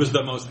it was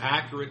the most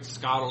accurate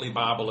scholarly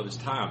Bible of its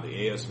time, the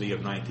ASV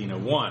of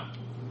 1901.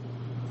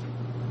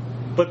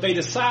 But they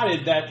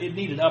decided that it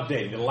needed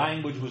updating. The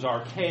language was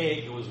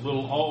archaic, it was a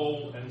little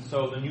old, and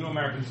so the New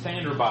American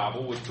Standard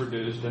Bible was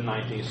produced in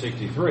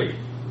 1963.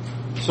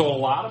 So a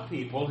lot of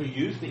people who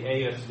used the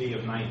ASV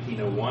of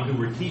 1901, who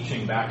were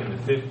teaching back in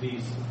the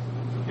 50s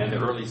and the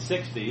early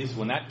 60s,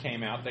 when that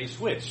came out, they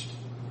switched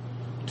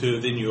to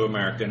the New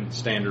American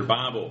Standard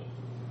Bible.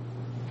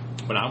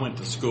 When I went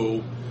to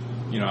school,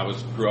 I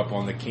grew up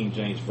on the King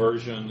James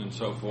Version and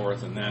so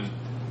forth, and then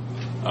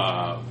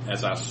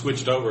as I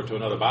switched over to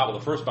another Bible,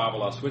 the first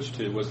Bible I switched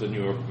to was the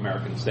New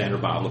American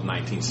Standard Bible of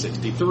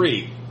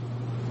 1963.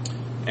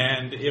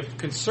 And if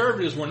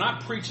conservatives were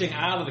not preaching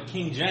out of the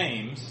King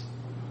James,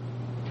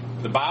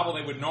 the Bible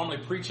they would normally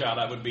preach out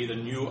of would be the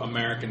New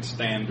American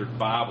Standard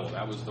Bible.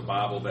 That was the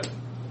Bible that,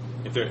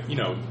 if they're,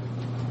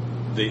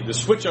 the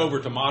switch over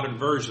to modern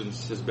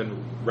versions has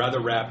been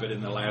rather rapid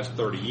in the last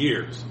 30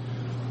 years.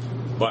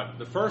 But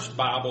the first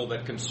Bible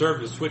that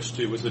conservatives switched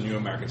to was the New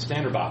American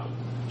Standard Bible.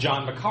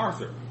 John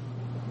MacArthur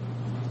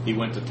He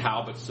went to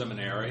Talbot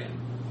Seminary, and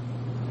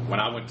when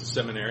I went to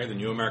seminary, the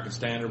New American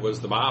Standard was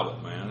the Bible,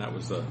 man. That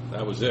was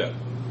it.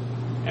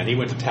 And he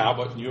went to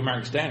Talbot, New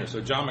American Standard. So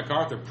John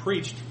MacArthur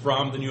preached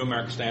from the New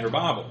American Standard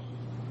Bible.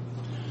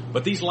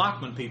 But these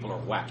Lockman people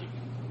are wacky.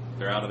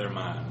 They're out of their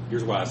mind.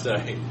 Here's why I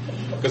say.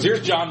 Because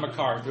here's John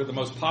MacArthur, the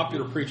most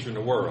popular preacher in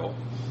the world.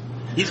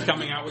 He's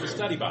coming out with a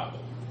study Bible.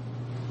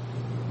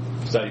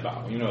 Study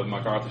Bible. You know the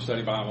MacArthur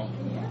Study Bible?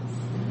 Yes.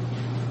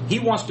 He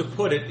wants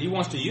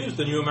to use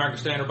the New American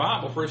Standard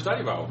Bible for a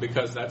study Bible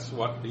because that's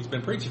what he's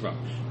been preaching from.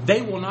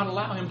 They will not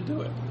allow him to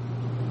do it.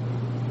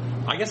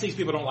 I guess these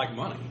people don't like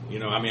money. You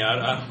know, I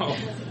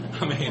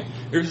mean,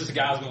 here's this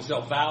guy who's going to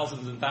sell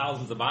thousands and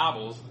thousands of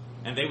Bibles,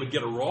 and they would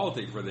get a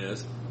royalty for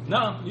this.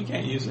 No, you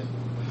can't use it.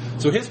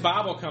 So his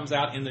Bible comes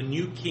out in the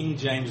New King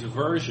James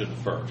Version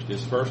first.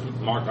 His first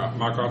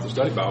MacArthur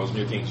Study Bible is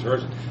New King James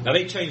Version. Now,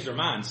 they've changed their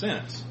mind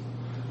since.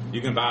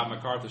 You can buy a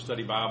MacArthur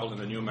Study Bible in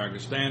the New American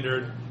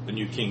Standard, the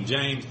New King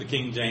James, the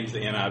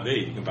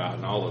NIV. You can buy it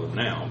in all of them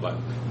now, but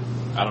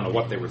I don't know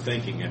what they were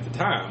thinking at the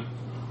time.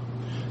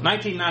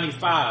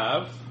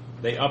 1995,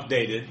 they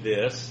updated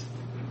this,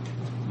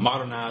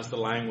 modernized the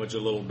language a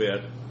little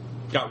bit,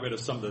 got rid of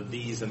some of the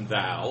these and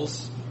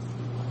thous.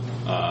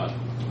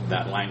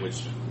 That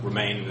language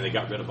remained, and they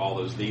got rid of all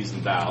those these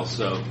and thous.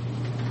 So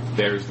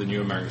there's the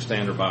New American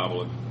Standard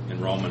Bible in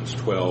Romans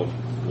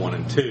 12, 1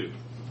 and 2.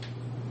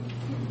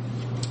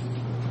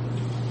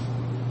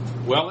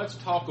 Well, let's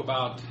talk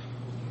about...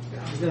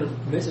 I was going to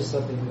mention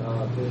something,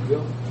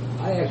 Bill.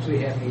 I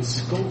actually have a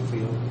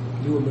Schofield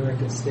New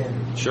American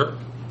Standard. Sure.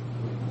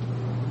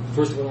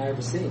 First one I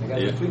ever seen. I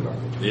got it at the flea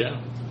market.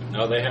 Yeah.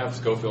 No, they have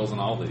Schofields and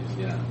all these,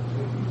 yeah.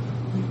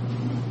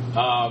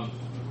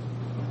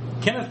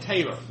 Kenneth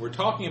Taylor. We're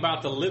talking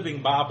about the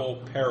Living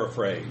Bible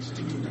paraphrased.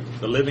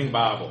 The Living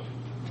Bible.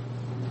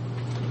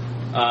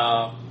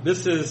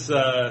 This is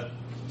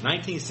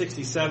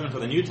 1967 for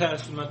the New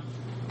Testament.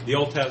 The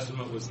Old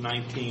Testament was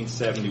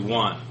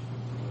 1971.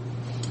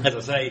 As I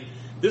say,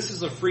 this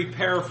is a free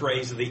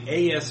paraphrase of the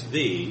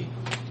ASV,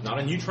 not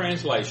a new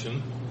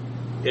translation.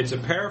 It's a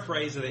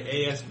paraphrase of the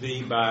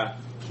ASV by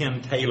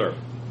Ken Taylor.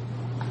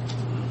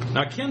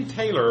 Now, Ken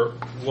Taylor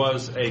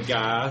was a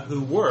guy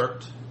who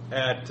worked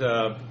at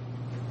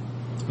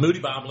Moody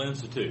Bible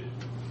Institute.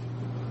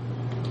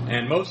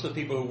 And most of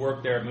the people who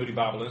work there at Moody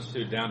Bible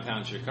Institute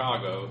downtown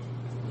Chicago,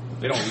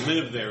 they don't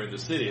live there in the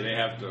city. They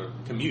have to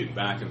commute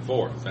back and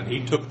forth. And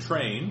he took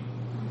train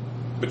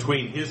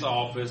between his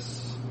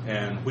office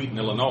and Wheaton,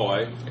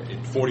 Illinois,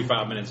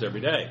 45 minutes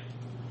every day.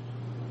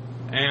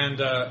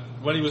 And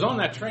when he was on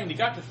that train, he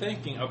got to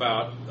thinking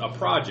about a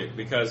project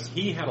because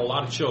he had a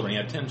lot of children. He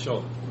had 10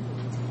 children.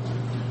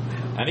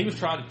 And he was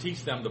trying to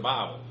teach them the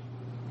Bible.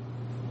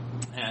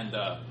 And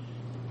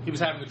he was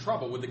having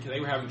trouble with they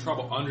were having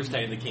trouble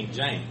understanding the King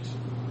James.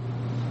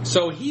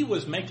 So he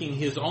was making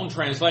his own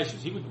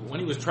translations.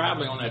 When he was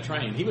traveling on that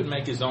train, he would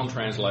make his own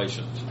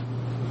translations.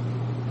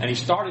 And he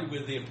started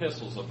with the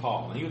epistles of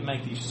Paul. And he would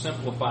make these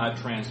simplified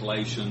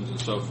translations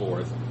and so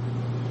forth.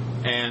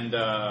 And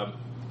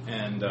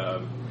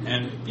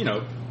you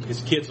know,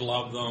 his kids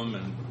loved them,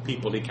 and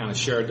people he kind of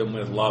shared them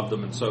with loved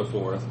them, and so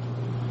forth.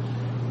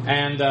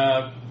 And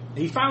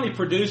he finally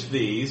produced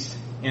these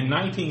in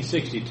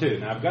 1962.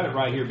 Now, I've got it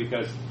right here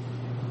because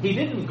he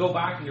didn't go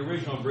back to the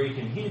original Greek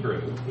and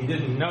Hebrew. He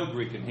didn't know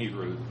Greek and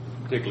Hebrew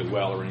particularly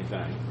well or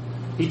anything.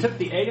 He took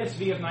the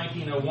ASV of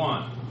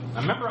 1901.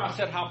 Now, remember I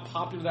said how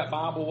popular that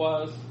Bible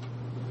was?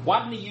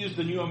 Why didn't he use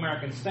the New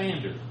American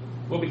Standard?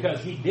 Well,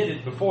 because he did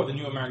it before the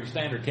New American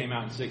Standard came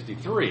out in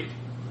 1963.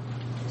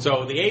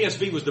 So the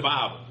ASV was the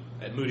Bible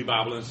at Moody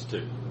Bible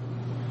Institute.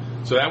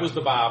 So that was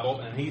the Bible,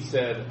 and he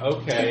said,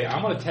 okay,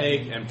 I'm going to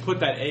take and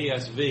put that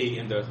ASV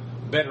into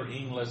better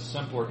English,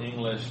 simpler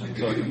English, and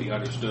so it can be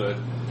understood,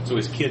 so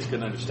his kids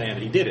can understand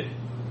it. He did it.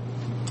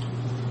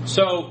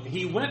 So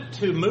he went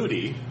to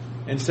Moody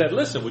and said,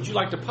 listen, would you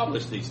like to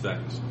publish these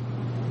things?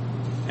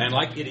 And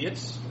like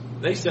idiots,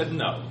 they said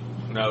no.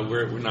 No,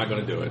 we're not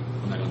going to do it.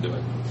 We're not going to do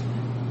it.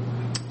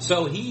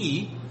 So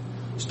he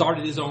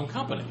started his own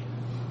company,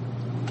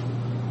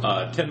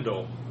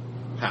 Tyndall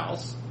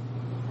House,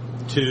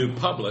 to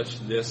publish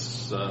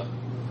this.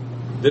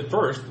 That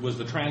first was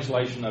the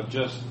translation of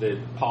just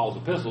Paul's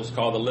epistles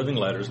called the Living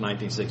Letters,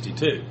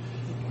 1962.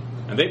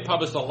 And they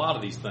published a lot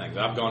of these things.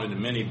 I've gone into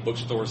many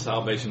bookstores,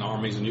 Salvation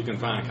Armies, and you can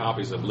find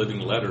copies of Living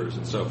Letters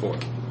and so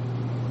forth.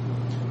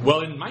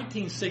 Well, in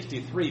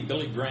 1963,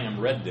 Billy Graham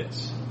read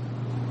this,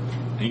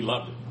 and he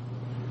loved it.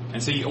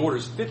 And so he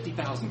orders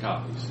 50,000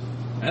 copies.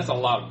 And that's a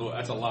lot of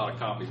that's a lot of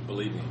copies,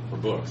 believe me, for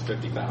books.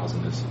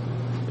 50,000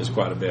 is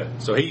quite a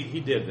bit. So he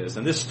did this,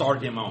 and this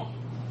started him on.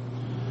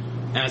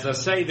 And as I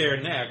say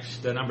there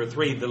next, number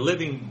 3, the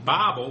Living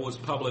Bible was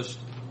published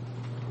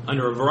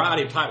under a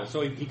variety of titles.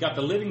 So he got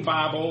the Living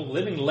Bible,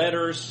 Living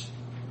Letters,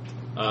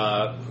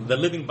 the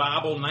Living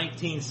Bible,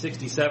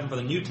 1967 for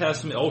the New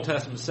Testament, Old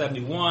Testament,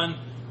 71.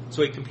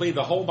 So he completed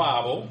the whole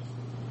Bible.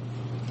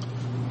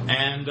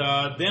 And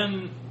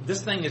then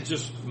this thing is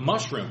just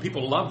mushroom.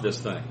 People love this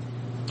thing.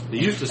 They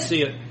used to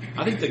see it.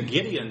 I think the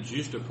Gideons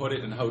used to put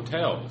it in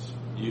hotels.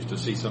 used to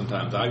see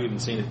sometimes. I've even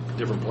seen it in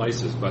different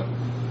places, but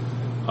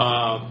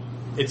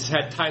it's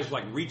had titles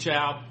like Reach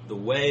Out, The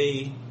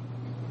Way,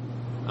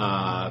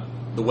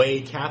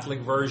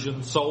 Catholic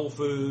Version, Soul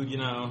Food, you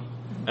know.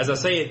 As I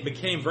say, it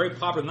became very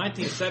popular. In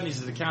the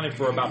 1970s, it accounted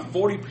for about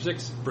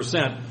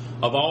 46%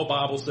 of all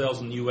Bible sales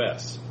in the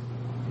U.S.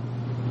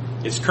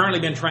 It's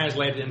currently been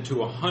translated into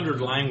 100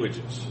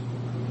 languages.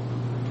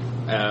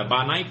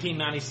 By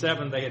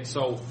 1997, they had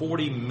sold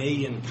 40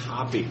 million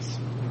copies.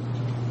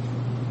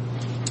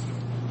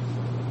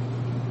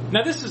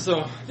 Now, this is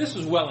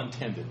well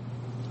intended.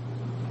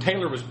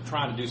 Taylor was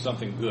trying to do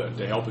something good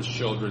to help his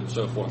children and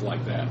so forth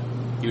like that.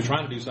 He was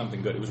trying to do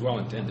something good. It was well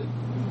intended.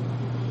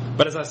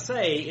 But as I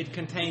say, it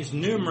contains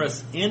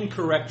numerous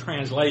incorrect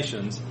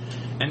translations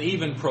and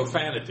even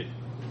profanity,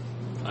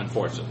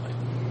 unfortunately.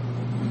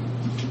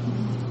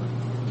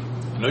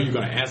 I know you're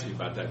going to ask me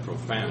about that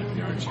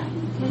profanity, aren't you?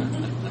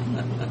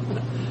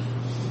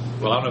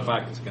 Well, I don't know if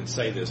I can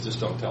say this. Just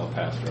don't tell the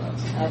pastor.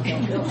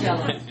 Okay, don't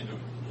tell us.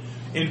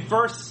 In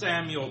 1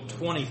 Samuel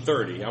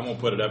 20:30, I won't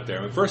put it up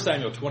there. In 1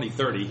 Samuel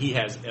 20:30, he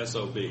has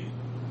SOB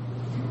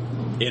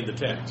in the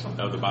text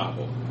of the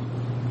Bible.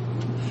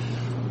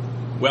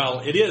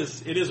 Well, it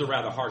is a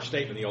rather harsh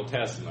statement in the Old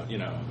Testament, you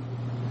know.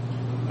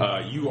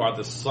 You are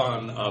the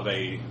son of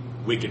a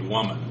wicked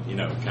woman, you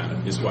know, kind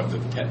of is what the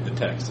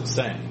text is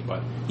saying.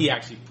 But he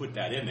actually put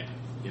that in there,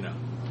 you know.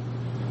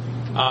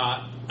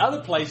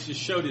 Other places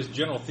showed his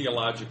general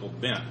theological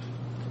bent.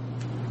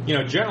 You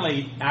know,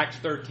 generally, Acts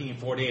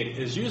 13:48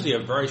 is usually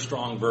a very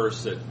strong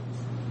verse that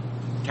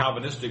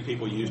Calvinistic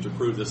people use to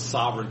prove the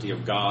sovereignty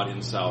of God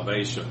in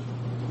salvation.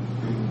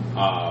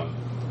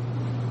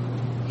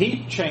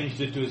 He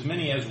changed it to as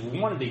many as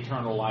wanted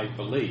eternal life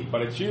believe,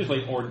 but it's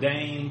usually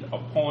ordained,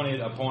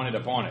 appointed. If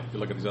you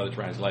look at these other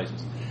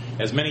translations,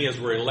 as many as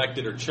were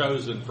elected or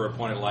chosen for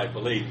appointed life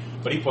believe,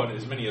 but he put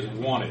as many as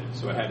wanted,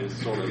 so it had his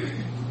sort of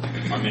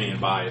Arminian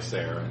bias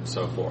there and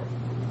so forth.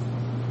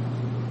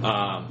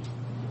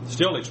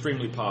 Still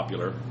extremely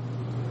popular.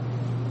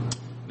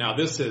 Now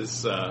this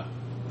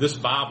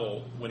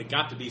Bible, when it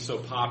got to be so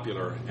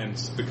popular, and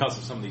because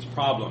of some of these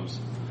problems,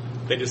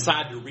 they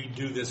decided to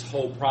redo this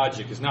whole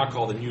project. It's now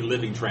called the New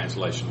Living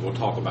Translation. We'll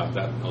talk about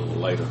that a little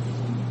later.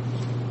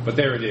 But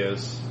there it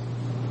is.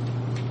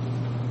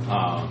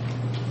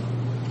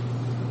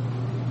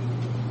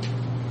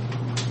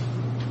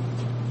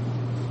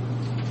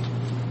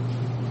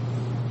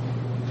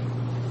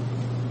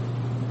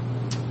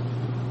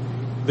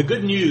 The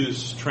Good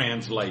News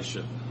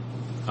Translation.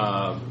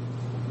 As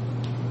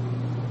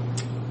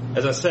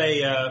I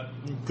say,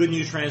 Good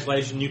News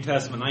Translation, New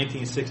Testament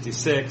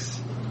 1966.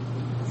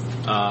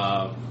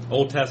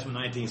 Old Testament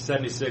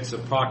 1976,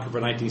 Apocrypha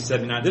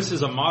 1979. This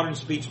is a modern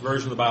speech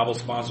version of the Bible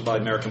sponsored by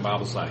the American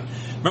Bible Society.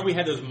 Remember we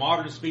had those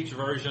modern speech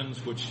versions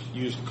which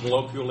used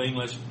colloquial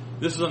English.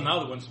 This is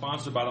another one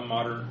sponsored by the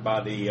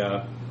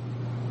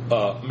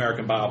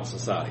American Bible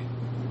Society.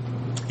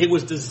 It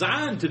was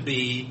designed to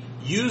be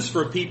used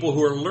for people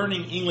who are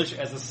learning English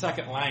as a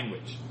second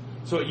language.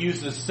 So it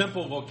uses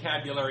simple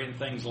vocabulary and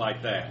things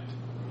like that.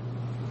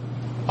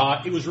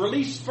 It was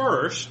released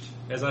first,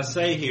 as I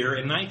say here,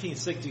 in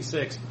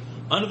 1966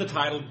 under the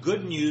title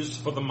Good News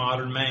for the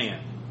Modern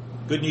Man.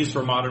 Good News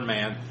for Modern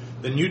Man,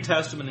 the New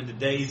Testament in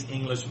Today's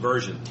English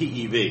Version,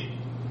 TEV.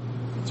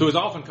 So it was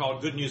often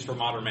called Good News for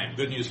Modern Man,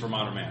 Good News for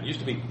Modern Man. There used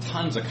to be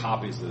tons of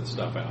copies of this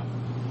stuff out.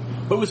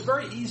 But it was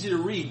very easy to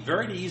read,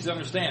 very easy to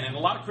understand, and a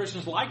lot of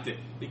Christians liked it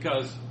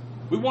because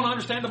we want to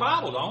understand the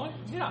Bible, don't we?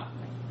 Yeah.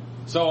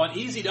 So an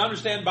easy to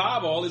understand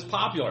Bible is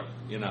popular,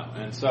 you know,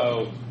 and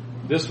so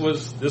this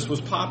was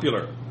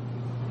popular.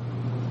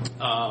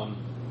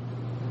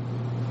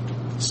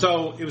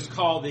 So it was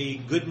called the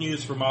Good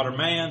News for Modern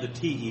Man, the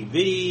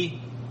TEV.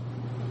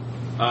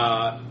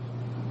 By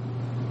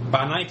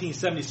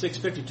 1976,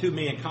 52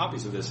 million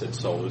copies of this had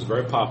sold. It was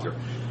very popular.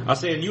 I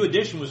say a new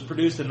edition was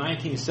produced in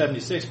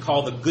 1976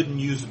 called the Good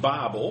News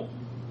Bible.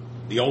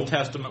 The Old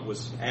Testament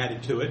was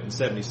added to it in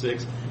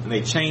 76, and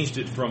they changed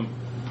it from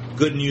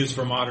Good News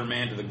for Modern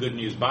Man to the Good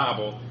News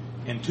Bible.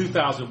 In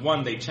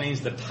 2001, they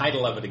changed the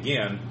title of it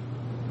again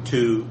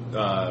to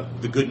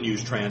the Good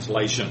News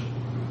Translation.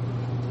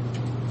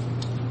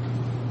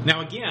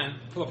 Now again,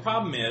 the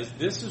problem is,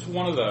 this is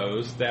one of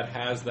those that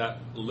has that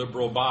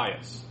liberal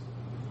bias.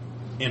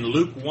 In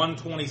Luke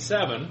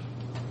 1:27,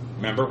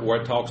 remember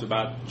where it talks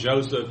about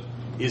Joseph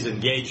is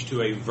engaged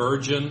to a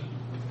virgin.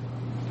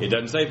 It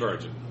doesn't say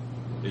virgin.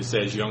 It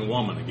says young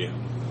woman again,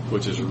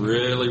 which is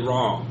really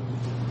wrong.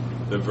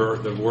 The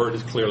word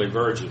is clearly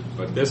virgin.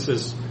 But this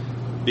is,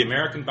 the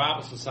American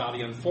Bible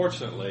Society,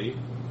 unfortunately,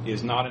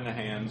 is not in the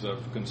hands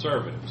of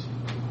conservatives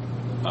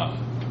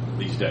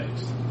these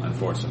days,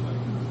 unfortunately.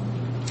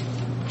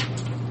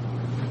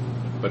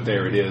 But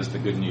there it is, the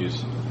Good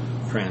News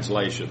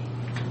Translation.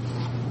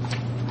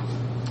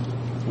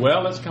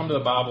 Well, let's come to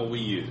the Bible we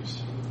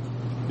use,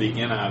 the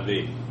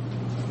NIV.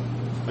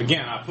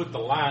 Again, I put the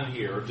line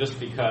here just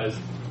because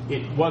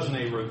it wasn't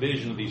a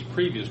revision of these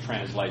previous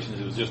translations.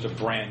 It was just a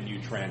brand new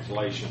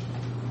translation,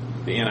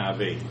 the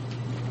NIV.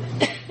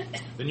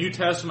 The New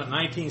Testament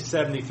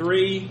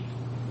 1973,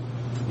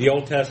 the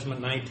Old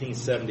Testament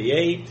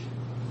 1978.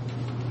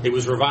 It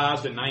was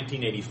revised in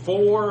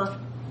 1984,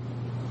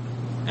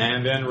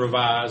 and then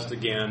revised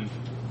again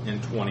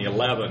in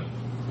 2011.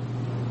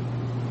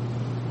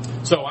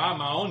 So on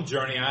my own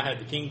journey, I had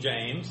the King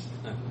James,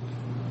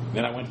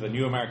 then I went to the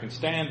New American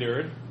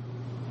Standard,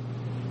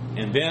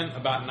 and then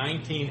about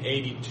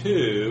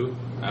 1982,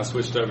 I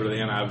switched over to the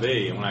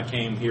NIV. And when I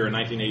came here in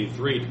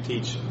 1983 to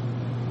teach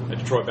at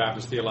Detroit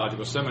Baptist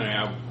Theological Seminary,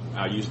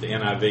 I used the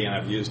NIV, and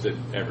I've used it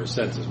ever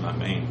since as my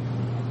main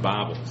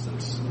Bible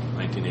since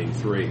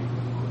 1983.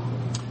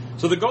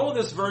 So the goal of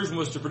this version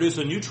was to produce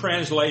a new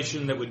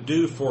translation that would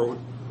do for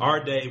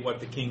our day what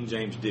the King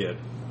James did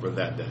for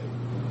that day.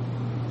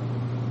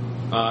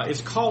 It's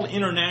called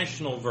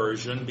International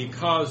Version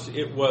because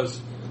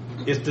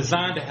it's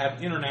designed to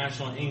have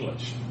international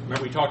English.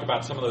 Remember, we talked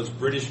about some of those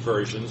British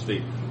versions,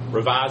 the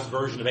Revised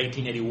Version of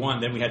 1881.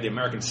 Then we had the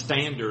American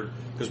Standard,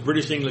 because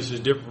British English is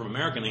different from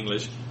American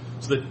English.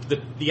 So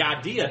the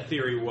idea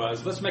theory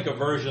was, let's make a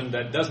version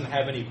that doesn't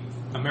have any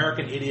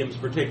American idioms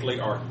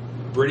particularly, or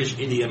British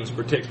idioms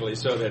particularly,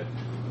 so that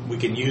we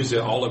can use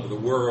it all over the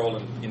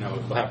world, and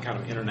we'll have kind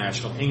of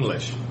international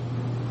English.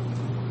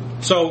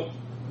 So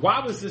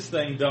why was this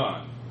thing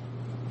done?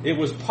 It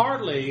was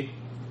partly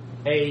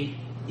a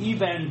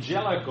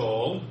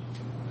evangelical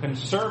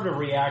conservative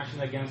reaction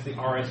against the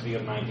RSV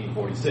of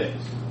 1946.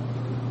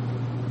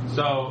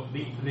 So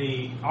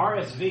the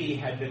RSV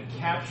had been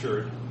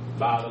captured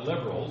by the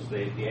liberals.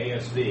 The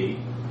ASV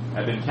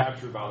had been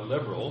captured by the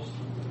liberals.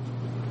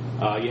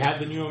 You had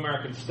the New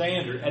American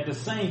Standard. At the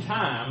same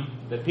time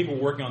that people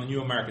were working on the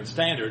New American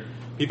Standard,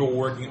 people were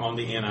working on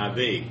the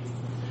NIV.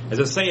 As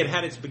I say, it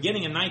had its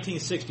beginning in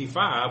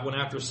 1965 when,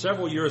 after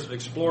several years of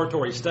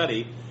exploratory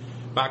study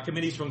by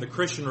committees from the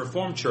Christian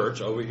Reformed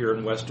Church over here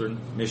in western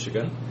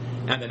Michigan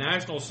and the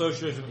National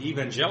Association of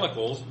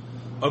Evangelicals,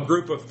 a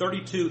group of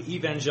 32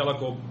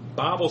 evangelical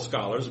Bible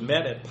scholars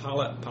met at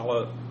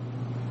Palos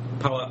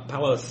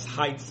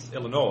Heights,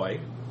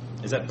 Illinois.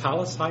 Is that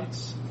Palos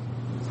Heights?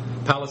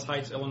 Palos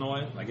Heights,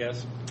 Illinois, I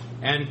guess.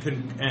 And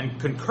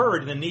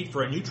concurred in the need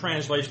for a new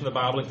translation of the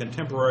Bible in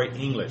contemporary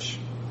English.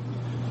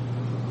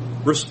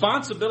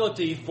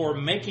 Responsibility for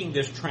making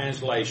this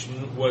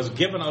translation was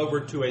given over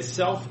to a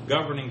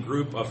self-governing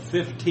group of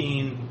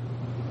 15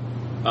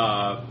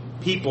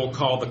 people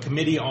called the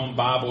Committee on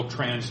Bible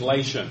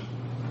Translation.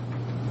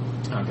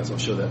 I guess I'll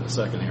show that in a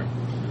second here.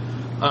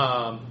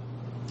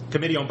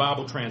 Committee on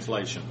Bible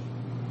Translation.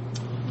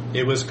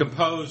 It was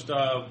composed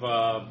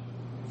of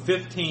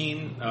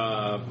 15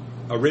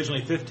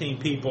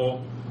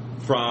 people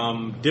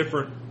from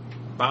different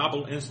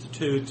Bible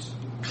institutes,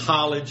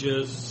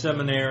 colleges,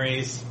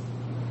 seminaries.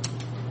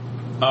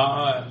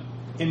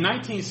 In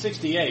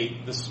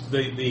 1968,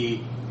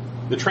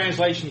 the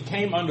translation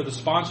came under the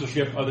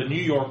sponsorship of the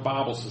New York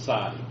Bible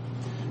Society.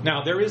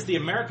 Now, there is the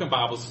American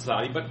Bible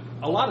Society, but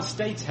a lot of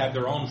states have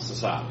their own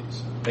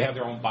societies. They have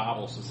their own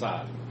Bible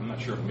Society. I'm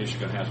not sure if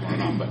Michigan has one or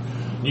not, but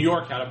New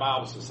York had a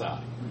Bible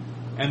Society.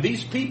 And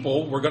these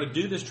people were going to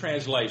do this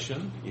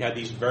translation. You had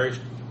these various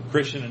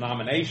Christian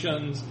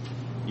denominations.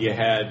 You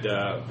had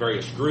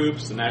various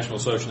groups, the National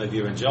Association of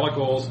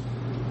Evangelicals.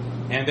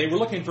 And they were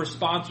looking for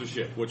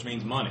sponsorship, which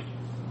means money.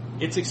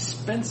 It's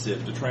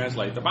expensive to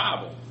translate the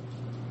Bible.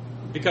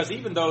 Because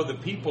even though the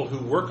people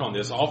who work on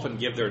this often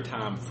give their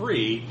time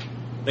free,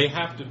 they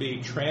have to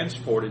be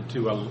transported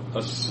to a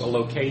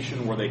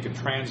location where they can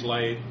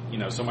translate.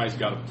 Somebody's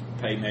got to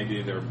pay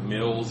maybe their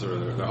meals or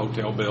their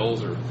hotel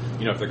bills, or,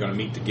 if they're going to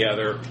meet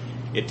together.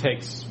 It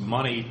takes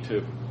money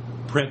to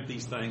print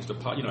these things.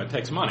 It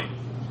takes money.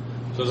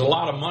 So there's a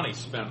lot of money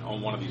spent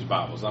on one of these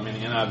Bibles. I mean,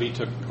 the NIV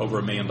took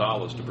over $1 million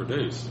to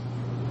produce.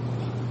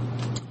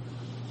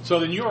 So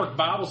the New York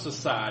Bible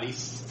Society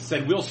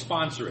said, we'll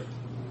sponsor it.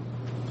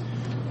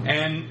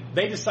 And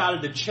they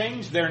decided to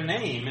change their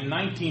name in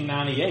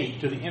 1998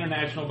 to the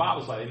International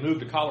Bible Society. They moved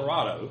to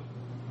Colorado,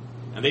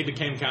 and they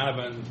became kind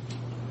of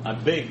a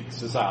big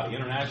society,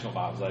 International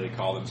Bible Society, they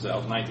call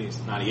themselves,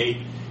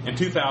 1998. In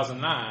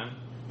 2009,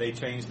 they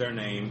changed their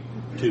name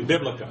to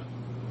Biblica.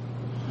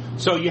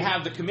 So you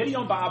have the Committee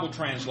on Bible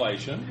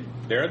Translation.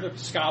 They're the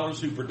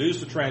scholars who produce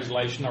the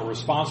translation, are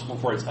responsible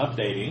for its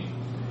updating.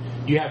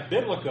 You have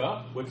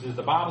Biblica, which is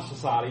the Bible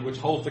Society, which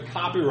holds the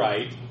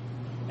copyright.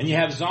 And you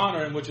have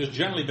Zondervan, which has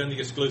generally been the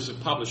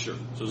exclusive publisher.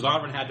 So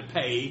Zondervan had to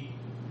pay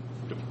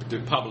to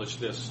publish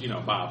this,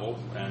 Bible,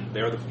 and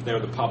they're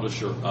the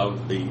publisher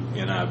of the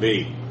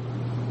NIV.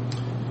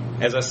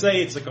 As I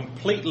say, it's a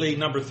completely,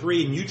 number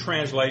 3, new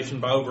translation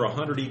by over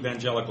 100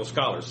 evangelical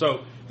scholars.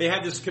 So they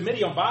have this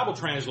Committee on Bible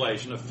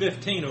Translation of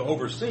 15 who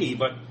oversee,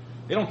 but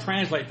they don't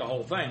translate the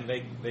whole thing.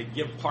 They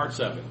give parts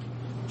of it,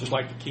 just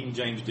like the King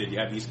James did. You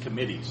have these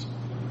committees,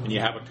 and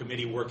you have a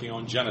committee working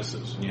on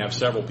Genesis, and you have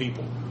several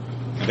people.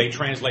 And they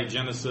translate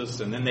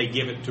Genesis, and then they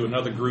give it to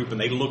another group, and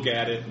they look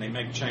at it, and they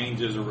make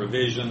changes or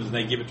revisions, and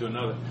they give it to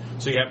another.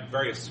 So you have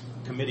various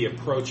committee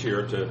approach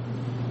here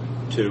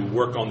to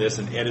work on this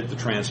and edit the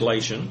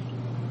translation.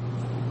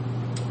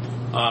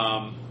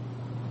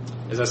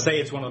 As I say,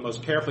 it's one of the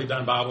most carefully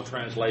done Bible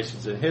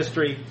translations in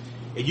history.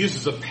 It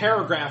uses a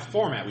paragraph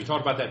format. We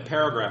talked about that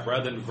paragraph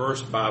rather than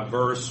verse by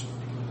verse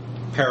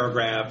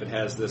paragraph. It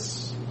has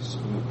this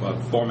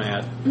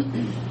format.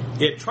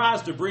 It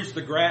tries to bridge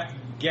the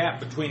gap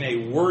between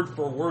a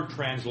word-for-word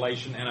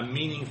translation and a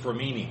meaning for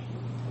meaning.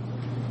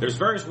 There's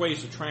various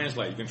ways to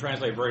translate. You can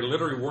translate very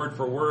literally word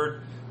for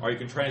word, or you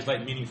can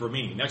translate meaning for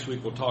meaning. Next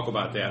week we'll talk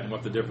about that and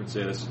what the difference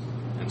is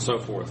and so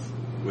forth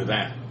with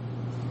that.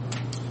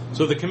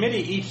 So the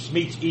committee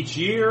meets each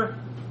year.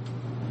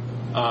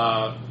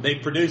 They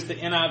produced the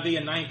NIV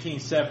in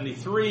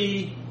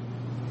 1973.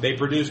 They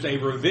produced a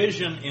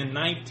revision in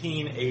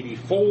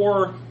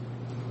 1984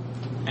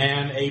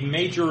 and a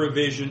major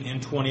revision in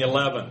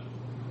 2011.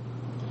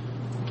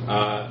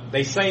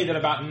 They say that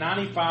about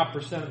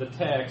 95% of the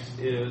text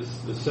is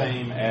the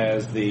same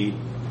as the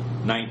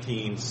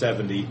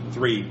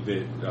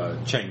 1973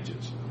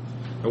 changes.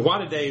 But why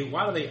do they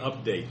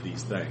update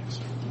these things?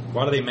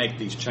 Why do they make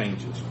these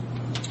changes?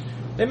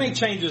 They make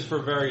changes for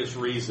various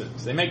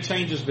reasons. They make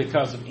changes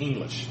because of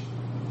English.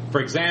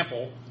 For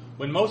example,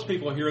 when most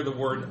people hear the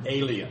word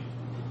alien,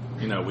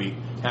 we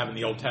have in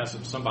the Old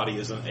Testament somebody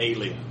is an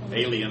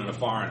alien and a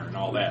foreigner and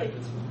all that.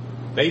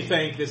 They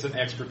think it's an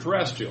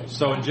extraterrestrial.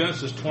 So in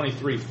Genesis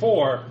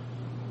 23:4,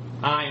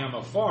 I am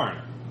a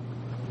foreigner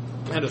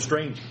and a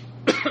stranger.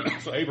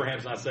 So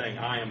Abraham's not saying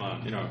I am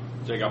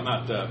Jacob,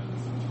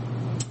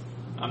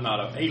 I'm not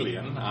an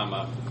alien, I'm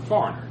a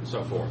foreigner, and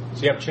so forth.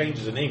 So you have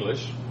changes in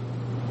English,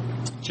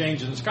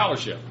 changes in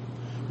scholarship.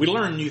 We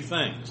learn new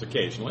things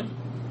occasionally.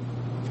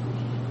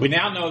 We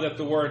now know that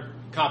the word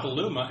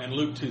kataluma in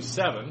Luke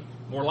 2:7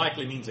 more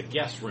likely means a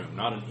guest room,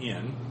 not an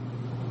inn,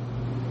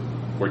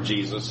 where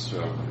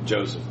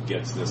Joseph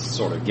gets this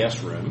sort of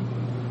guest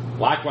room.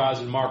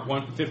 Likewise, in Mark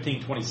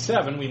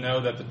 15:27, we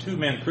know that the two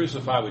men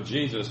crucified with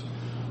Jesus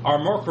are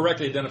more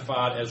correctly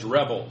identified as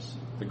rebels.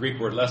 The Greek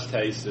word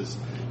lestes is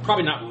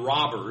probably not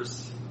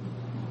robbers.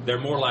 They're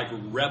more like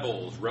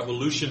rebels,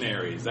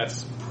 revolutionaries.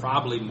 That's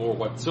probably more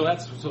what. So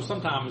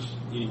sometimes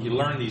you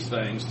learn these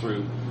things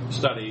through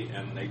study,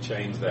 and they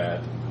change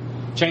that.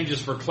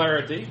 Changes for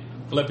clarity.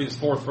 Philippians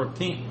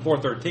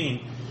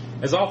 4:13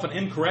 has often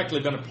incorrectly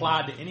been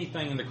applied to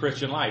anything in the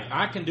Christian life.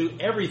 I can do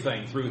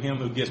everything through Him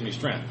who gives me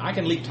strength. I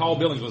can leap tall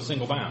buildings with a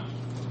single bound.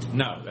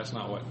 No, that's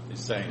not what it's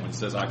saying when it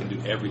says I can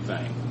do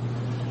everything.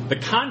 The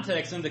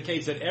context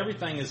indicates that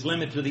everything is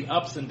limited to the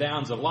ups and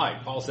downs of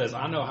life. Paul says,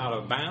 I know how to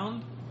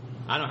abound.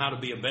 I know how to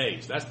be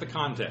abased. That's the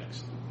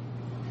context.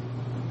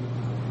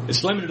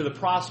 It's limited to the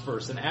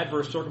prosperous and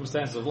adverse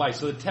circumstances of life.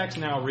 So the text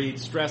now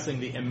reads, stressing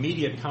the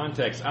immediate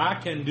context. I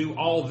can do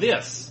all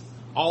this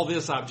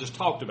I've just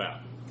talked about.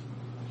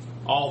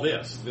 All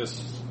this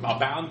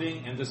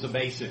abounding and this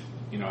abasing.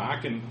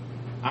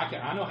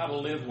 I know how to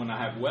live when I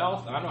have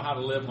wealth. I know how to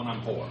live when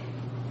I'm poor.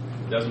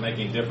 It doesn't make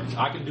any difference.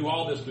 I can do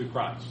all this through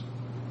Christ,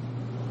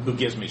 who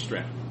gives me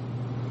strength.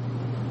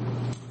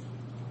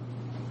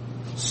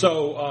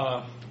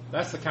 So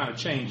that's the kind of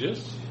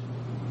changes.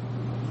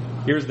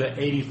 Here's the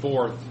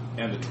 84th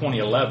and the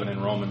 2011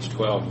 in Romans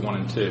 12:1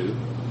 and 2.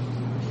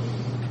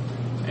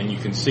 And you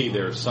can see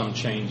there are some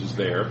changes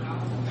there.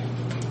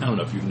 I don't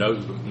know if you've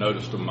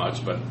noticed them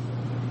much, but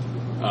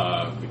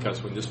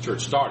because when this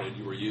church started,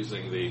 you were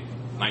using the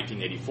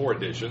 1984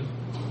 edition.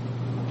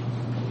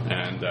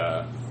 And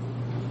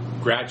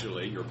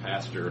gradually, your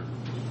pastor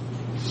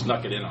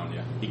snuck it in on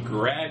you. He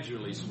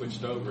gradually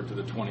switched over to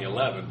the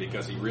 2011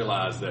 because he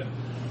realized that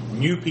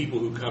new people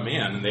who come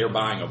in and they're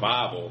buying a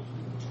Bible,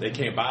 they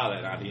can't buy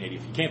that 1980.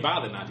 You can't buy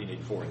the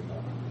 1984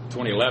 anymore.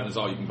 2011 is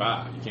all you can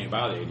buy. You can't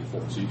buy the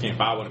 84, so you can't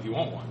buy one if you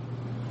want one.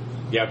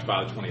 You have to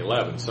buy the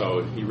 2011.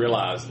 So he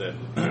realized that.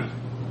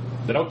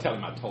 Don't tell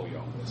him I told you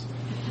all this.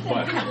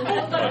 But We'll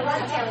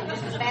tell him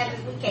just as fast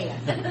as we can.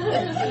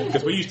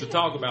 because we used to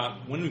talk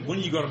about when are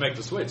you going to make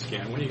the switch,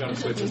 Ken? When are you going to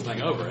switch this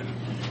thing over? And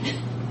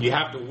you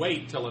have to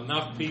wait till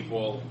enough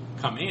people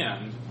come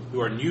in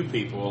who are new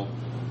people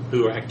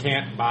who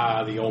can't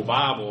buy the old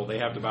Bible. They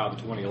have to buy the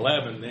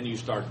 2011. Then you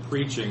start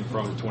preaching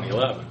from the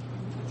 2011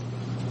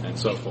 and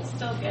so forth.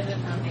 Still get it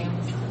on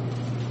Amazon.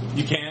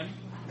 You can?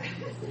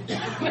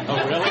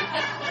 Oh, really?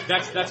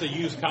 That's a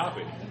used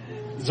copy.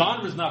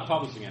 Zonder's not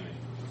publishing any.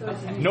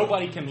 Okay.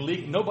 Nobody can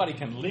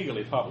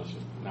legally publish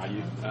it. Now,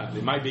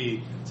 it might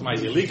be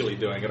somebody's illegally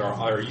doing it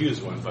or a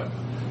used one, but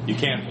you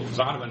can't.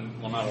 Zondervan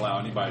will not allow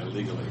anybody to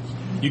legally.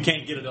 You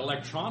can't get it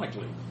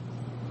electronically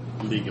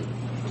legally.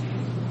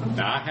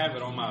 Now, I have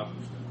it on my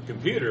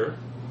computer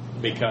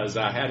because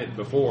I had it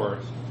before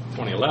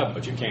 2011,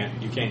 but you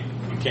can't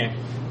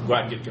go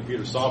out and get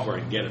computer software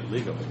and get it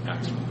legally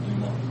actually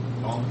anymore.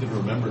 All I can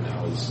remember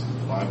now is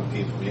the Bible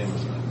came from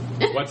Amazon.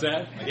 What's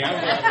that? Yeah.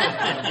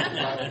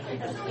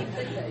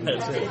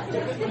 That's it.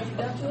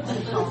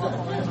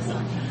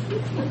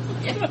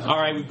 All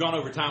right, we've gone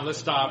over time. Let's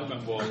stop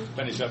and we'll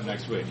finish up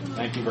next week.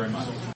 Thank you very much.